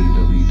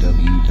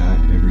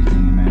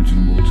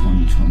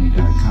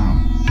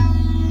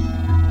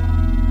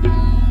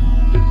 www.everythingimaginable2020.com.